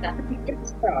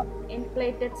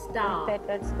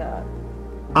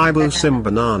 Ibosim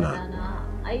banana.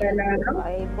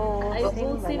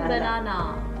 Ibosim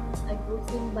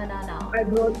banana.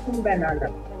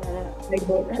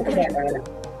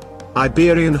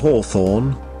 Iberian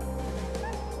hawthorn.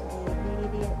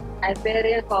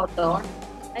 Iberian hawthorn.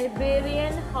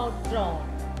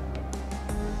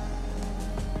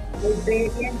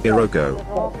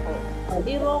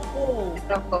 Iroko.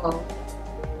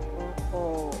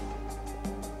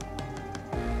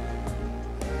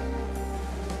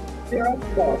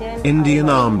 Indian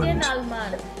almond.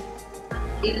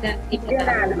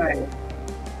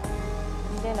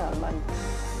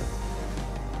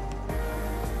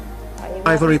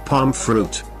 Ivory palm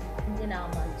fruit.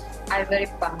 Ivory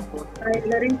palm fruit.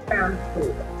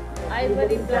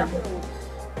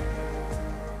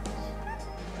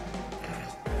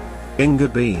 Inga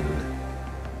bean.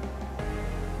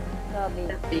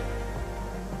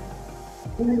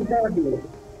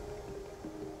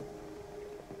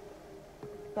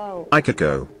 Cow.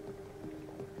 Ikako.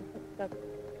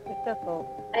 Ikako.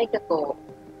 Aikako.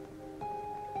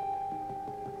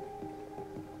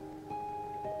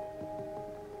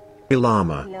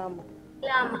 Ilama. Lama.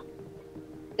 Lama.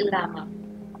 Lama.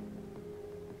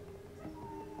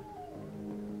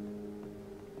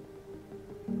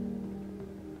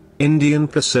 Indian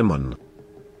persimmon.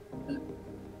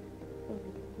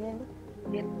 Indian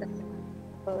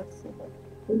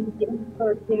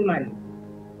persimmon.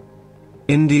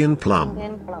 Indian plum.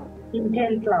 Indian plum.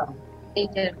 Indian plum.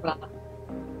 Indian plum.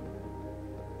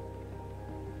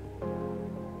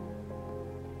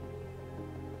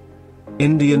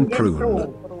 Indian prune. Fruit.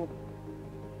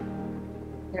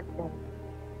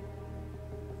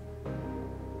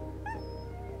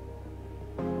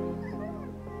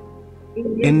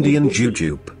 Indian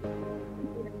jujube.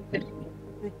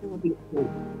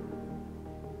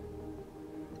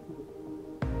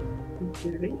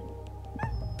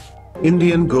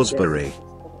 Indian gooseberry.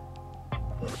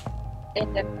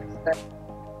 Indian gooseberry.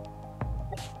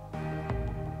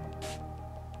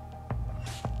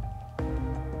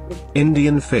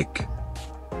 Indian fig.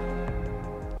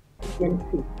 Indian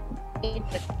fig.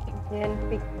 Indian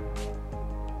pig.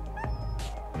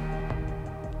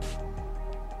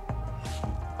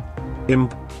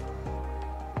 Imp.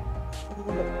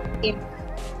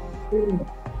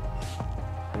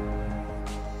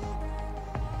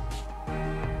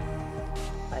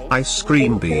 Ice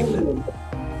cream bean.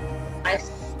 Ice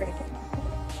cream.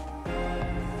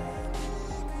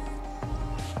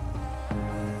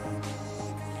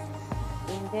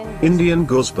 Indian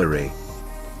gooseberry.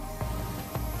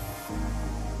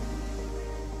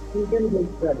 Indian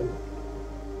gooseberry.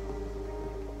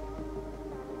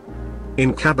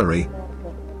 In cabaret.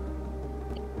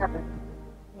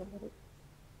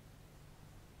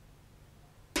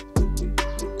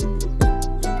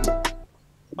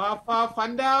 Papa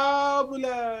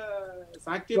Fandabulous.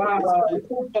 Active Wow, participant.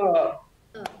 super.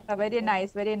 Very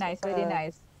nice, very nice, very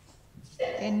nice.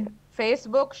 In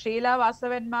Facebook, Sheila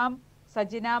Vasavan ma'am,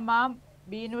 Sajina ma'am,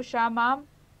 Binusha ma'am,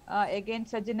 again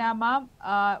Sajina ma'am,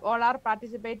 all are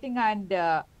participating and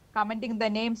commenting the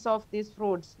names of these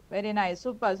fruits. Very nice,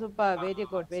 super, super, very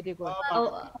good, very good.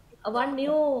 One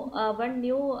new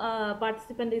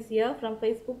participant is here from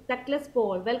Facebook, Tactless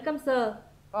Paul. Welcome, sir.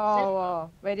 Oh,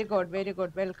 very good,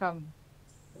 welcome.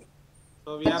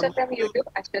 So we are Also from YouTube,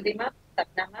 Ashwati ma'am,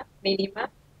 Sapna ma'am, Nini ma'am,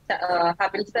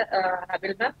 Habil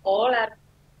ma'am, all are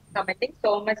commenting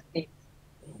so much names.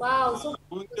 Wow, so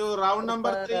moving to round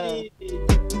number 3.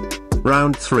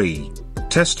 Round 3.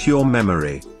 Test your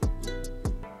memory.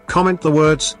 Comment the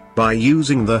words by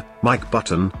using the mic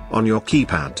button on your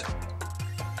keypad.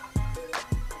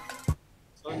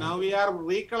 So now we are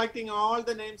recollecting all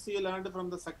the names you learned from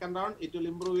the second round. It will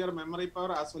improve your memory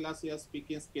power as well as your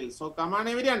speaking skills. So come on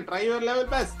everyone, try your level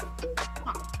best.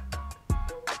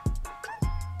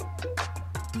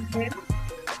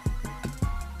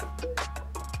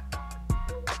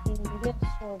 Indian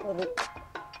strawberry.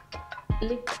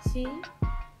 lychee,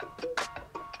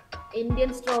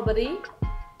 Indian strawberry,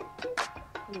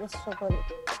 Indian strawberry.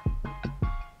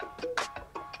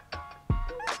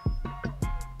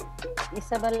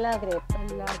 Isabella grape.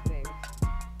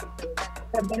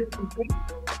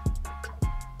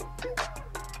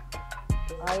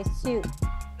 ICU.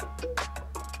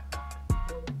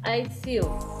 ICU,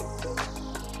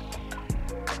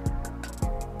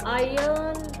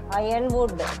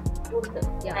 Ironwood.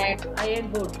 yeah,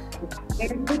 ironwood,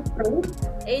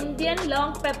 Indian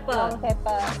long pepper, Long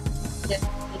pepper. Yes,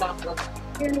 long one.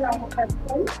 Ilama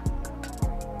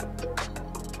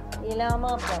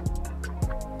plum.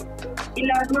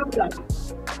 Ilama plum.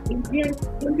 Indian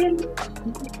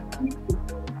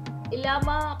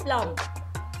Ilama plum,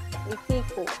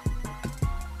 Ikiku.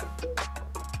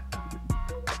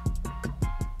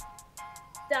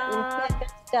 star,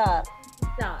 Star.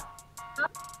 star,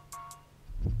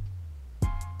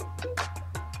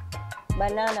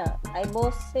 Banana.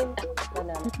 Ibosim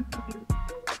banana.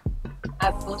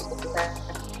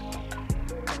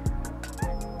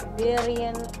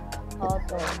 Iberian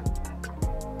hawthorn.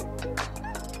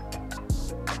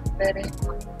 Very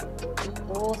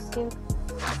Ibosim.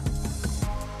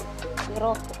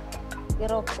 Iroko.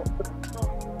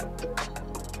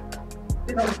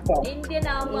 Indian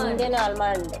almond, Indian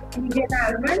almond. Indian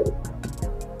almond.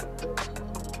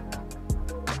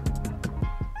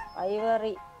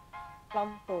 Ivory. Plum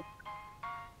fruit.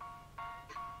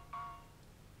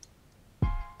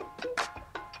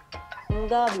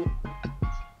 Singabi.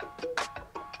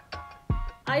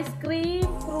 ice cream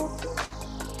fruit,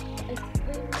 ice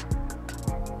cream,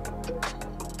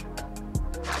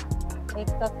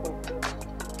 Ekaku.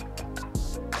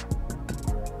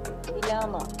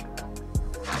 Llama.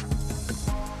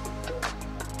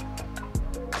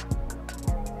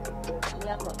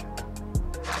 Llama.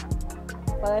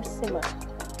 Persimmon.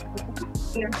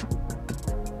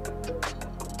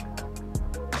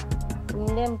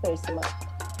 Indian persimmon.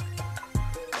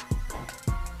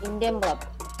 Indian plum.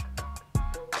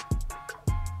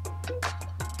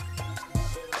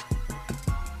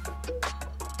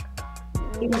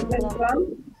 Indian plum.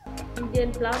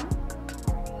 Indian plum.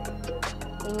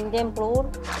 Indian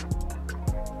plum.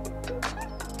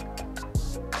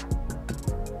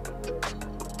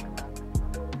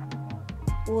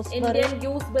 Gooseberry. Indian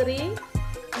gooseberry.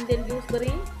 Indian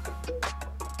gooseberry.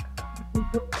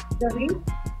 Sorry.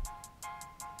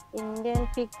 Indian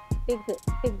fig.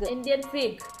 Indian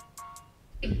fig.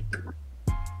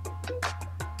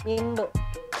 Indo.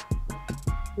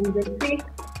 Indian fig.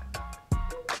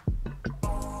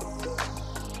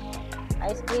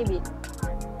 Ice cream.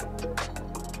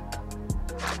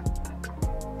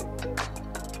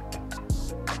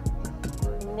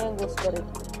 Indian gooseberry.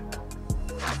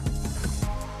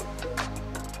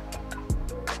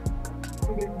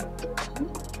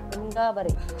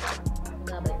 Ingabari.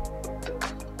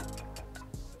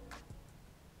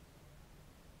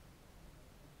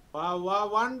 Wow,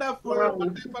 wonderful. Wow. What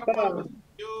a performance.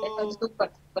 You Super.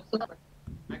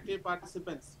 active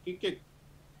participants. Kick it.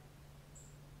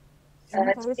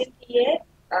 Cynthia,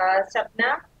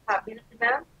 Shabna, Habil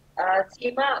ma'am,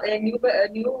 Seema, a new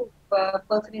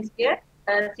person is here.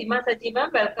 Seema Saji ma'am,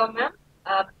 welcome ma'am.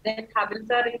 Then Habil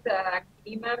sir is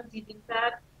Anthony ma'am, Jitin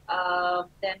sir.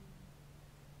 Then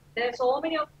there are so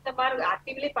many of them are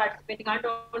actively participating, and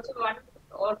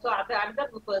also another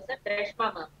person,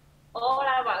 Reshma ma'am. All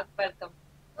are welcome.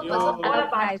 All are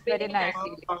Nice, very participating nice.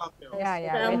 actively. All of you.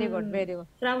 Yeah, very good, very good.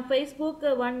 From Facebook,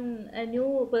 a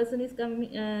new person is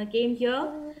came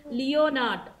here.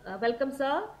 Leonard, welcome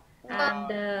sir.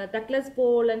 And Douglas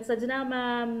Paul and Sajana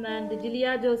ma'am and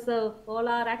Julia Joseph, all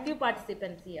are active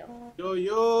participants here.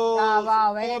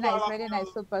 Wow, very superb, nice, all of very you.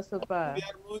 nice, super. We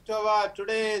are moved over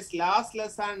today's last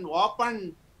lesson,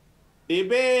 open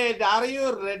debate. Are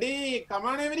you ready? Come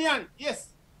on, everyone. Yes.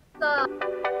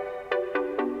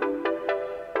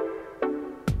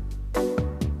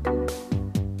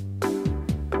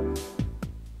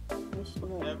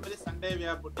 Every Sunday we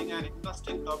are putting an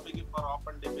interesting topic for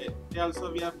open debate. Today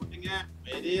also we are putting a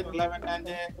very relevant and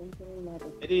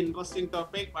very interesting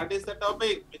topic. What is the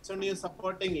topic? Which one you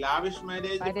supporting? Lavish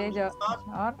marriage, Marriage or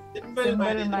simple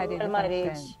marriage?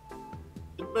 Marriage.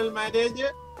 Simple marriage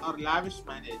or lavish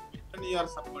marriage? Which one you are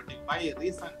supporting? Why?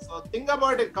 Reason? So think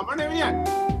about it. Come on, everyone.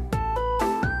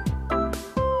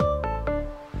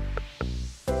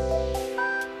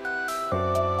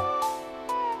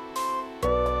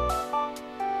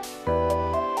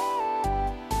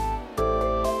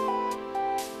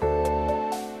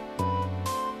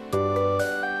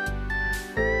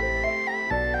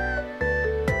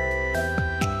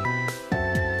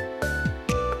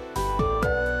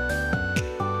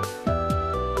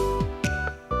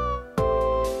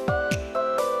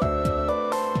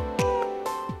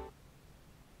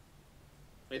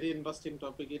 Very interesting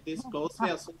topic. It is closely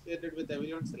associated with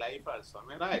everyone's life also. Am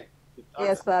I right?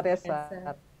 Yes, sir.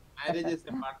 Marriage is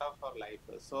a part of our life.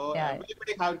 So Yeah.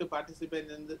 everybody have to participate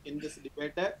in this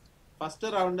debate. First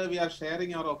round, we are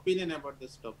sharing our opinion about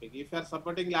this topic. If you are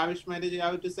supporting lavish marriage, you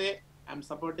have to say, I'm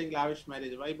supporting lavish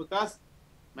marriage. Why? Because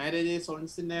marriage is one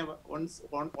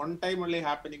time only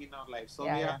happening in our life. So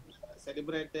we have to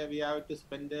celebrate, we have to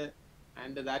spend,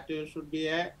 and that should be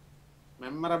a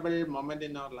memorable moment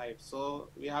in our life. So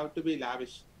we have to be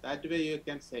lavish. That way you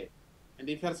can say. And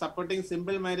if you are supporting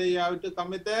simple marriage, you have to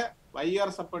come with why you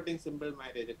are supporting simple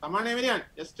marriage. Come on, everyone,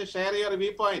 just to share your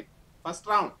viewpoint. First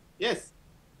round. Yes.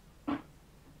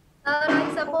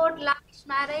 I support lavish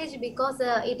marriage because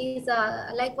it is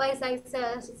likewise I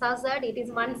said it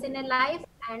is once in a life,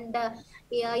 and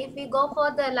if we go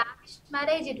for the lavish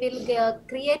marriage, it will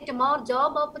create more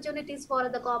job opportunities for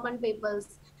the common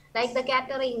peoples, like the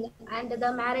catering and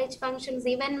the marriage functions,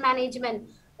 event management.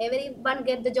 Everyone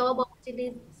get the job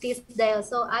opportunities there.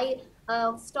 So I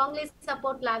strongly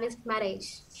support lavish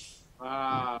marriage.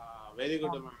 Very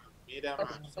good, ma'am. Meera,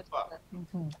 ma'am. Super.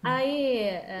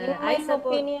 I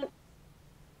support. Opinion.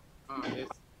 Yes.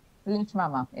 Lynch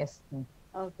Mama, yes.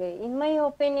 Okay, in my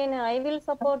opinion, I will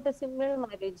support the simple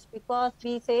marriage because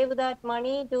we save that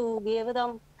money to give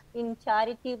them in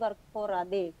charity work for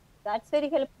others. That's very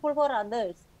helpful for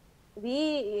others.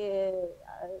 We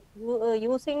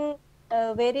using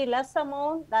very less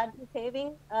amount that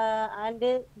saving and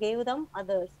gave them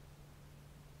others.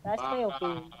 That's my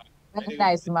opinion. Very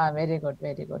nice, ma'am. Very good,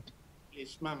 very good.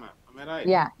 Ishma, ma'am. Am I right?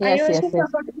 Yeah, I yes. also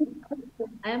support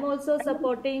I am also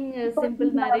supporting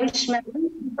simple Lavish marriage.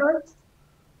 marriage because,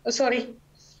 sorry.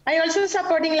 I also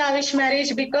supporting lavish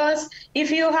marriage because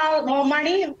if you have more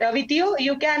money with you,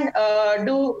 you can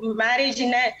do marriage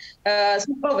in a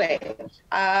super way.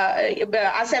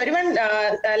 As everyone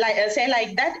say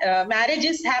like that, marriage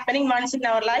is happening once in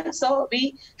our life, so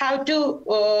we have to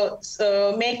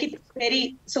make it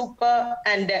very super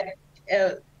and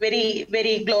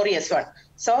very glorious one.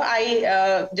 So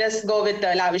I just go with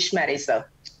the lavish marriage, sir.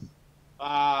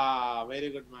 Ah,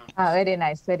 very good, ma'am. Very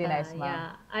nice, ma'am.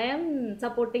 Yeah, I am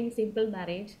supporting simple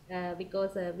marriage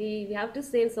because we have to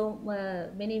save so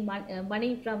many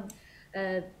money from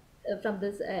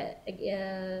this,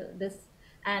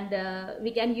 and we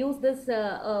can use this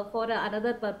for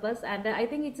another purpose. And I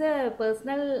think it's a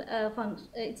personal function.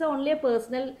 It's only a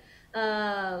personal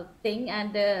thing,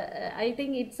 and I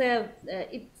think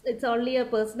it's only a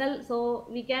personal, so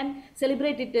we can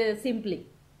celebrate it simply.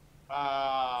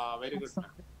 Ah, very good,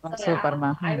 ma'am. Super,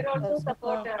 ma'am. I will also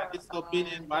support. This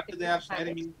opinion, what they are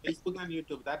sharing in Facebook and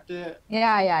YouTube, that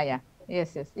Yeah.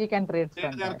 Yes. You can read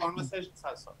share from their there. conversations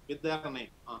also with their name.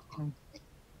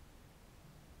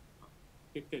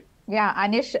 Quick. Yeah,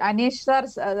 Anish sir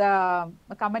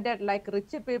commented like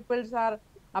rich people are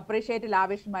appreciate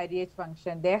lavish marriage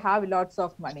function. They have lots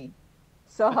of money,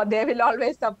 so they will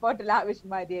always support lavish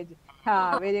marriage.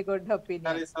 Very good opinion.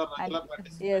 That is our And regular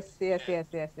participant. yes.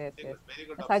 Very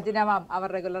good. Sajina ma'am, our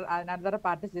regular another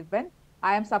participant.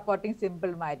 I am supporting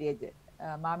simple marriage.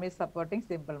 Mom is supporting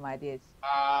simple marriage.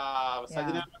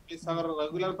 Sajina is our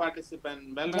regular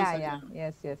participant. Well done, Yeah. Sajina.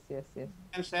 Yes. You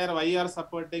can share why you are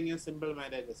supporting in simple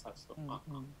marriages also.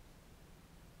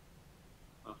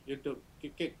 YouTube,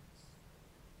 kick.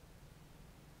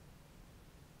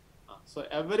 So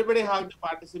everybody have to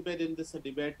participate in this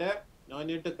debate. No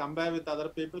need to compare with other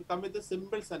people. Come with the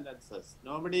simple sentences.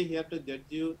 Nobody here to judge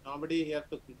you. Nobody here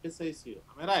to criticize you.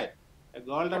 Am I right? A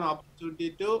golden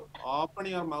opportunity to open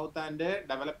your mouth and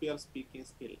develop your speaking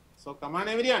skill. So come on,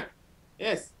 everyone.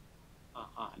 Yes.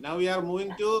 Now we are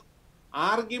moving to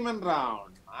argument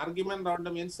round. Argument round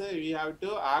means we have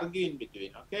to argue in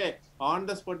between. Okay. On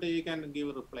the spot you can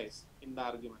give replies in the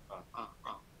argument round.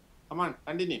 Come on,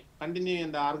 continue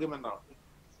in the argument round.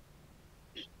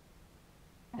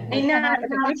 In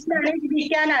lavish marriage, we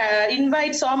can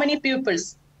invite so many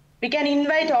pupils. We can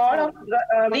invite all of,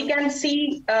 we can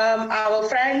see our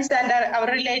friends and our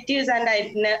relatives and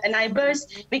neighbors.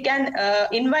 We can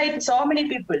invite so many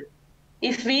people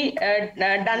if we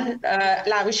done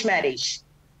lavish marriage.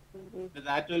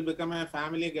 That will become a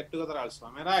family get together also.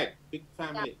 Am I right? Big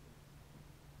family.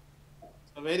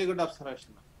 So very good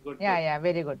observation. Good. Yeah.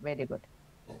 Very good. But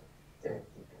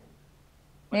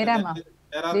Mama.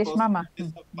 there are Yes, Mama.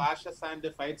 possibilities of clashes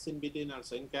and fights in between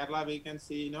also. In Kerala, we can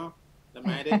see, the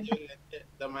marriage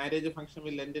the marriage function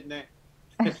will end in a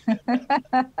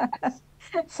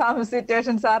Some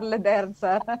situations are there,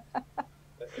 sir.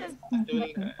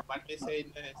 what we say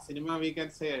in cinema, we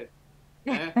can say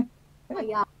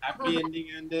Yeah. happy ending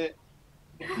and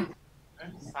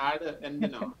sad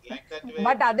ending, like that way.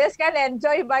 But others can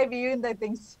enjoy by viewing the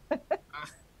things.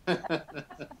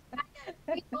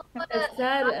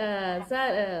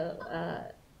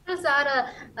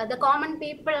 The common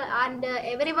people, and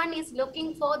everyone is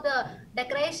looking for the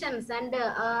decorations and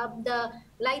the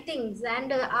lightings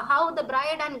and how the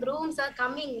bride and grooms are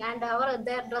coming and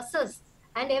their dresses,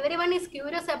 and everyone is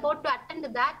curious about to attend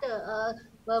that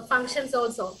functions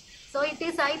also. So it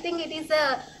is, I think it is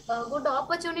a good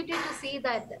opportunity to see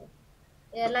that.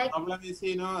 Like problem is,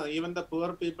 even the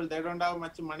poor people, they don't have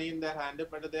much money in their hand,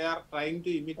 but they are trying to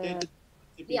imitate the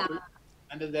people,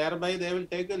 and thereby they will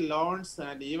take loans,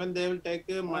 and even they will take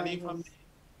money from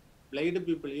blade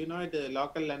people,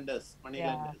 local lenders, money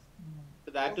lenders.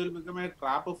 So that will become a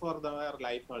trap for their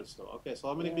life also. Okay,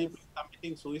 so many people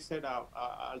committing suicide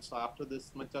also after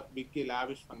this much of big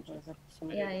lavish functions.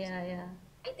 Yeah.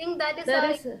 I think that is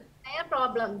their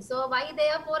problem. So why they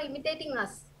are for imitating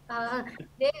us?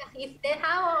 If they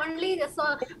have only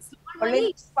small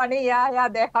money, Yeah,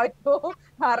 they have to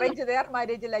arrange their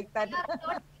marriage like that.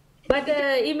 But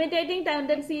imitating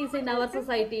tendencies in our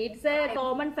society, it's a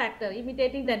common factor.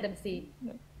 Imitating tendency,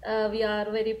 we are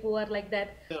very poor like that.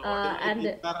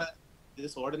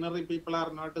 These ordinary people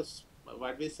are not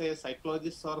what we say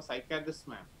psychologists or psychiatrists,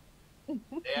 ma'am.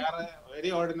 They are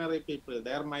very ordinary people.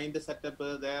 Their mind setup,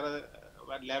 their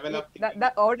level of thinking.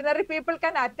 The ordinary people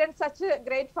can attend such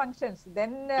great functions.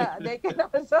 Then they can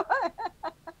also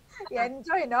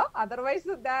enjoy, Otherwise,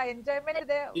 the enjoyment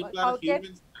people are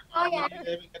humans.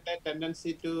 They will get a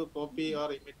tendency to copy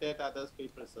or imitate others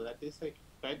people. So that is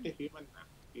quite a human.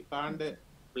 You can't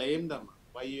blame them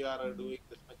why you are doing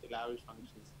this much lavish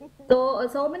functions.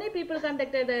 So many people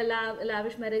conducted a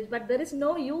lavish marriage, but there is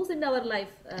no use in our life.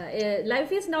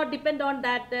 Life is not depend on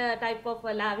that type of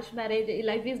lavish marriage.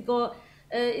 Life is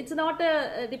it's not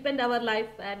depend our life,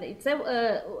 and it's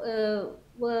a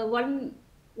one.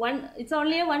 It's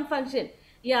only a one function.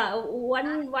 Yeah,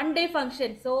 one day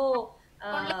function. So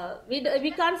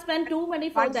we can't spend too money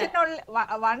for that.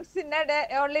 Once in a day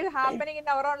only happening in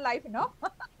our own life, no?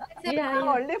 Yeah.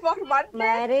 Only for one day.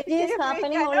 Marriage is we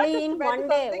happening cannot only in spend one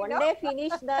day. something, One no? day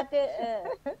finish that.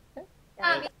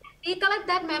 We collect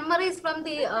that memories from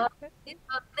the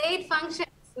great functions.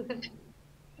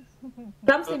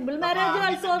 From simple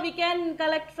marriage also we can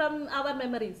collect from our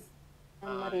memories.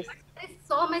 Memories. There is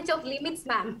so much of limits,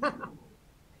 ma'am.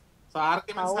 So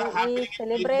arguments are How happening we in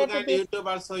celebrate Facebook and this. YouTube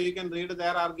also. You can read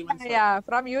their arguments. Yeah,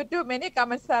 from YouTube, many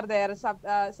comments are there.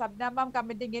 Sabnamam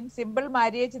commenting in simple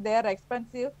marriage, their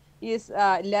expensive is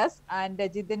less. And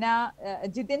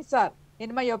Jitin sir,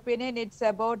 in my opinion, it's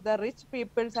about the rich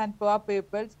peoples and poor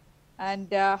peoples. And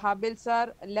Habil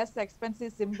sir, less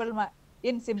expensive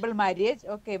in simple marriage.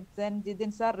 Okay, then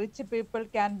Jitin sir, rich people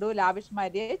can do lavish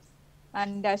marriage.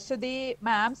 And Ashwati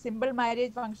ma'am, simple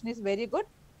marriage function is very good.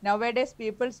 Nowadays,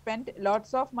 people spend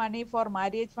lots of money for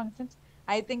marriage functions.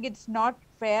 I think it's not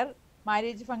fair.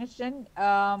 Marriage function,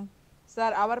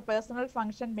 sir, our personal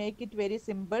function make it very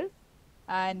simple.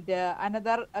 And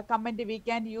another comment, we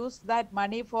can use that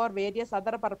money for various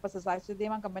other purposes.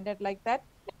 Ashudima commented like that.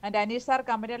 And Anish sir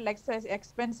commented like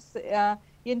expense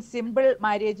in simple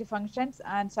marriage functions.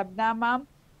 And Sabna ma'am,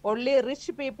 only rich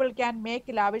people can make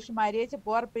lavish marriage.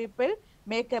 Poor people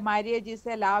make a marriage is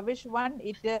a lavish one.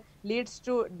 It leads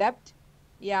to debt.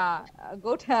 Yeah,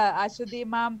 good. Ashwati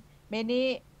ma'am,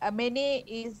 many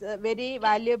is very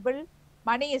valuable.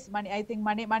 Money is money. I think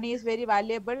money is very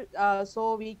valuable.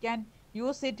 So we can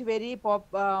use it very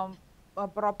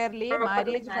properly.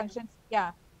 Marriage functions.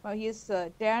 Yeah, his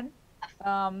turn.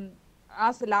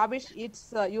 As lavish,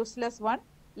 it's useless one.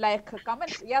 Like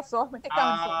comments. Yeah, so many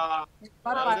comments.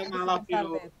 All of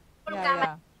you.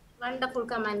 Yeah. Wonderful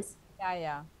comments.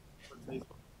 Yeah.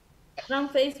 From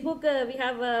Facebook, we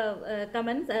have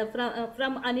comments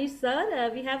from Anish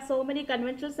sir. We have so many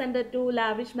conventional center to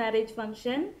lavish marriage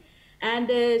function, and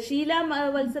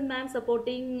Sheila Wilson ma'am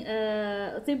supporting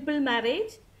simple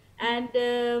marriage, and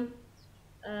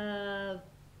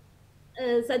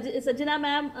Sajana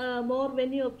ma'am more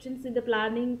venue options in the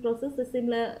planning process, a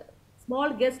similar small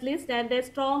guest list and a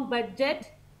strong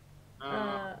budget.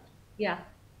 Yeah.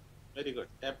 Very good.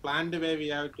 A planned way we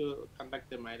have to conduct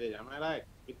the marriage. Am I right?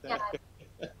 With the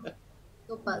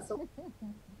Super. Super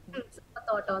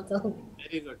thought also.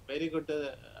 Very good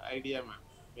idea, ma'am.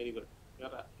 Very good.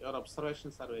 Your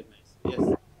observations are very nice.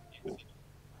 Yes.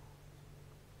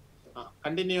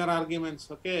 Continue your arguments.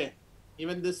 Okay.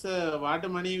 Even this what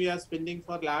money we are spending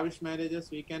for lavish marriages,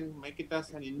 we can make it as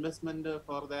an investment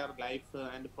for their life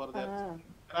and for their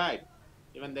right.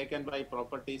 Even they can buy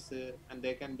properties and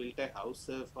they can build a house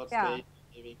for staying,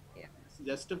 living. Yeah.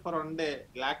 Just for one day,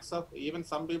 lakhs of, even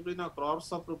some people,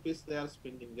 crores of rupees they are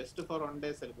spending just for one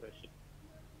day celebration.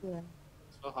 Yeah.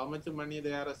 So how much money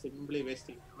they are simply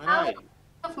wasting? Am I right?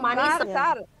 Of money,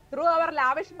 sir. Through our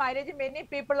lavish marriage, many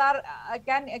people are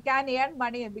can earn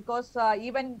money because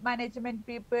event management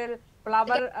people,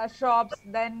 flower shops,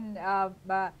 then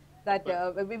that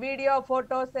video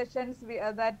photo sessions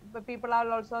that people are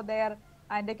also there,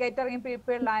 and the catering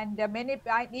people, and many.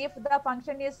 If the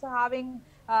function is having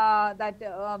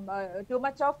too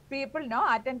much of people,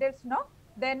 attendance,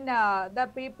 then the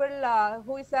people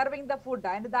who is serving the food,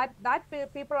 and that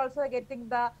people also getting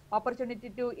the opportunity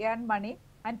to earn money,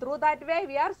 and through that way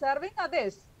we are serving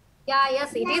others.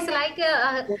 Yes, it is like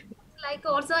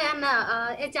also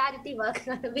a charity work.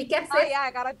 We can say.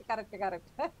 Correct.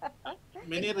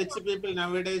 Many rich people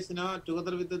nowadays,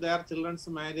 together with their children's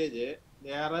marriage,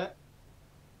 they are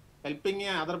helping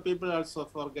other people also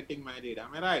for getting married.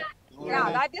 Am I right?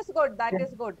 Yeah, that is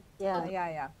good.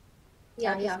 Yeah.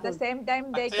 At the same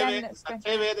time, they can such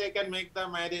a way they can make the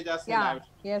marriage as a lavish.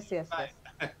 Yes. By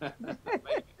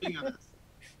helping others.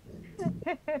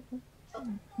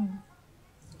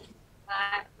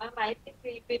 I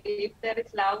think if there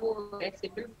is love, a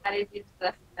simple marriage is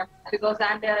because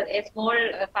and a small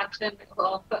function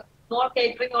of small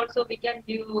catering also we can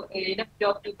give enough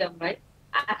job to them, right?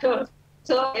 And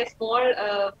also a small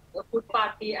food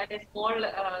party and a small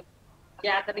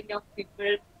gathering of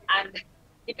people, and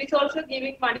it is also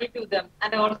giving money to them,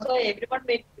 and also everyone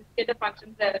will get the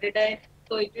functions every day,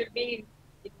 so it will be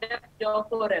enough job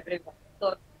for everyone. So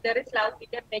if there is love, we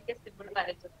can make a simple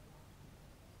marriage.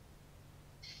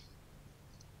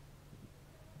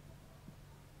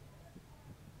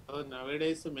 So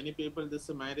nowadays, many people, this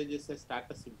marriage is a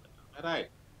status symbol. Right?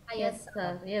 Yes,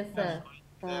 sir. Yes, sir.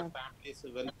 Their families'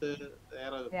 wealth, their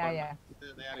Yeah.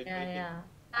 they are Yeah, inviting. yeah.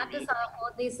 That is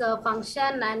for this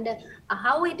function, and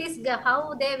how it is,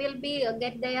 how they will be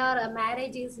get their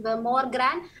marriage is more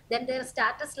grand, then their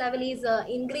status level is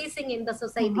increasing in the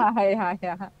society.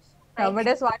 Yeah.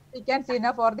 Nowadays, what we can see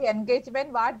now for the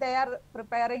engagement, what they are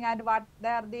preparing and what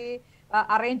they are the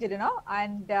arranged,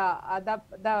 and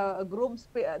the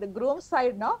groom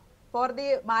side, for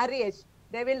the marriage,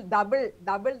 they will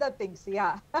double the things.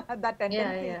 Yeah, that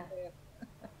tendency. Yeah.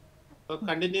 So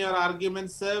continue your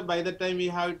arguments. By the time we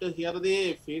have to hear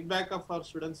the feedback of our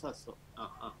students also.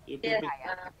 You Yes, people.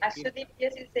 Ashwati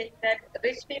PS is saying that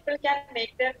rich people can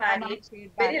make their marriage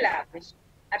very lavish.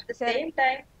 At the same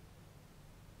time,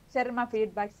 share my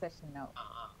feedback session now.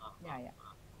 Yeah.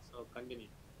 So continue.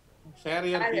 Share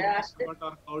your feedback about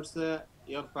our course,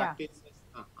 your practices.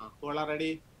 All are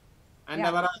ready. And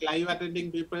our live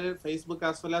attending people, Facebook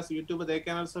as well as YouTube, they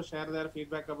can also share their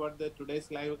feedback about the today's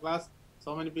live class.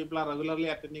 So many people are regularly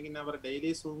attending in our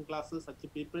daily Zoom classes. Such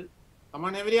people, come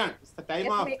on, everyone! It's the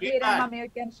time of feedback.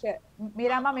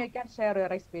 Mira ma'am, you can share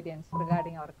your experience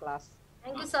regarding our class.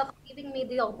 Thank you, sir, for giving me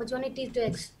the opportunity to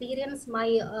experience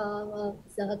my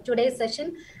today's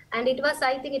session. And it was,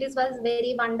 I think it was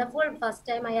very wonderful. First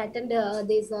time I attended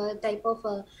this type of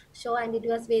show, and it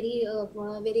was very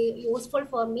useful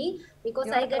for me because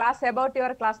Your I get class about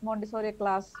your class Montessori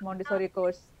course.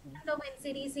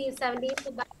 CDC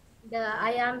 17th batch.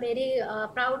 I am very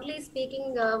proudly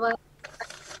speaking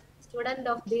student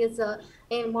of this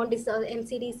Montessori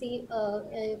NCDC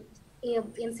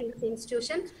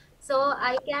institution. So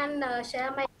I can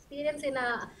share my experience in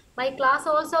my class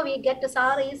also. We get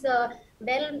sir is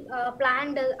well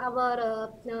planned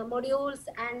our modules,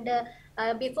 and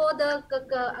before the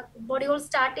module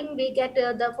starting we get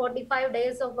the 45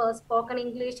 days of spoken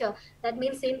English. That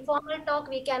means informal talk.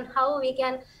 How we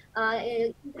can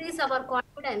increase our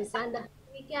confidence, and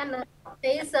we can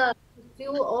face a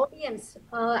few audience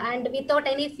and without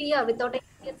any fear, without any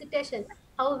hesitation.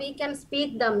 How we can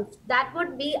speak them. That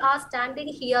would be us standing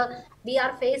here. We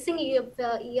are facing here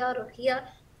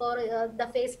for the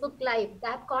Facebook Live.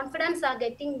 That confidence are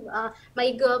getting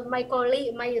my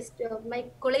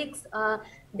colleagues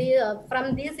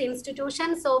from this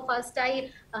institution. So first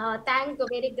I thank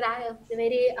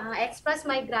express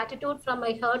my gratitude from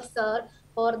my heart, sir,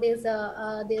 for this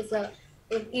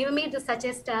give me such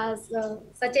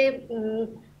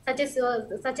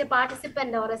a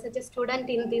participant or such a student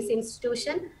in this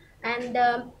institution. And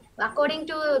according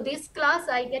to this class,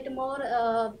 I get more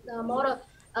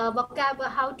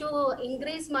how to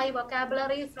increase my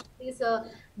vocabulary from these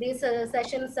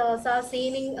sessions.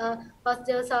 Seeing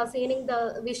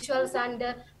the visuals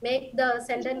and make the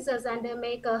sentences, and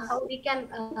make how we can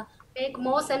make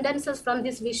more sentences from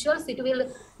these visuals. It will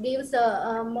gives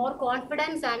more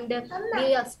confidence, and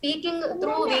we are speaking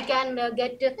through. We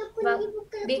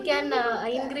can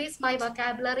increase my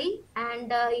vocabulary, and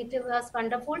it was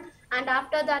wonderful. And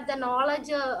after that, the knowledge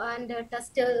and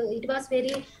test, it was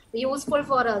very useful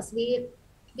for us. We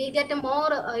get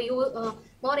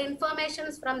more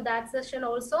informations from that session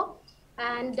also.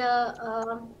 And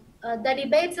the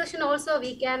debate session also,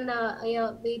 we can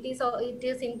it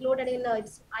is included in I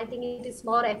think it is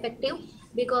more effective,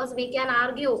 because we can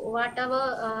argue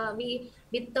whatever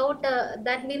without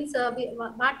that means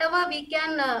whatever we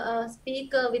can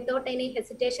speak without any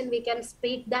hesitation. We can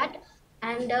speak that.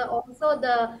 And also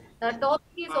the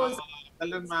topic is also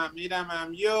Mira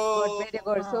ma'am, yo. Very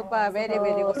good, super, very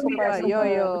good, super,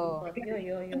 yo.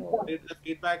 Read the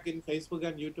feedback in Facebook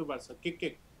and YouTube also.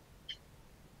 Kick.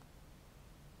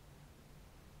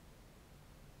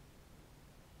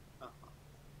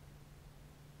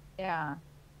 Yeah.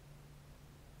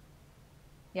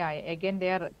 Again, they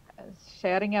are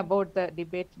sharing about the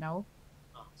debate now.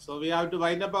 So we have to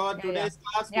wind up our today's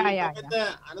class. We'll come with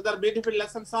another beautiful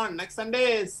lessons on next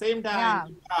Sunday, same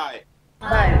time. Bye.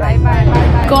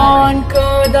 Bye.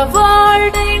 Conquer the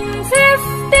world in 50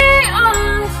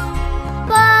 hours.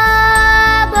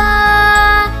 Baba,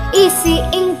 easy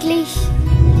English.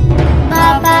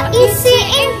 Baba, easy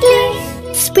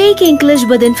English. Speak English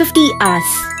within 50 hours.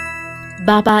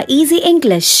 Baba, easy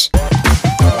English.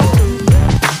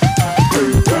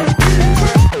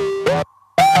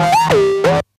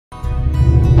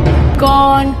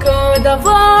 Conquer the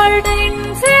world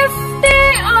in 50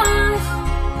 hours.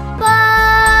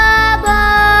 Baba,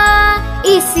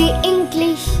 easy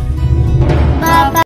English.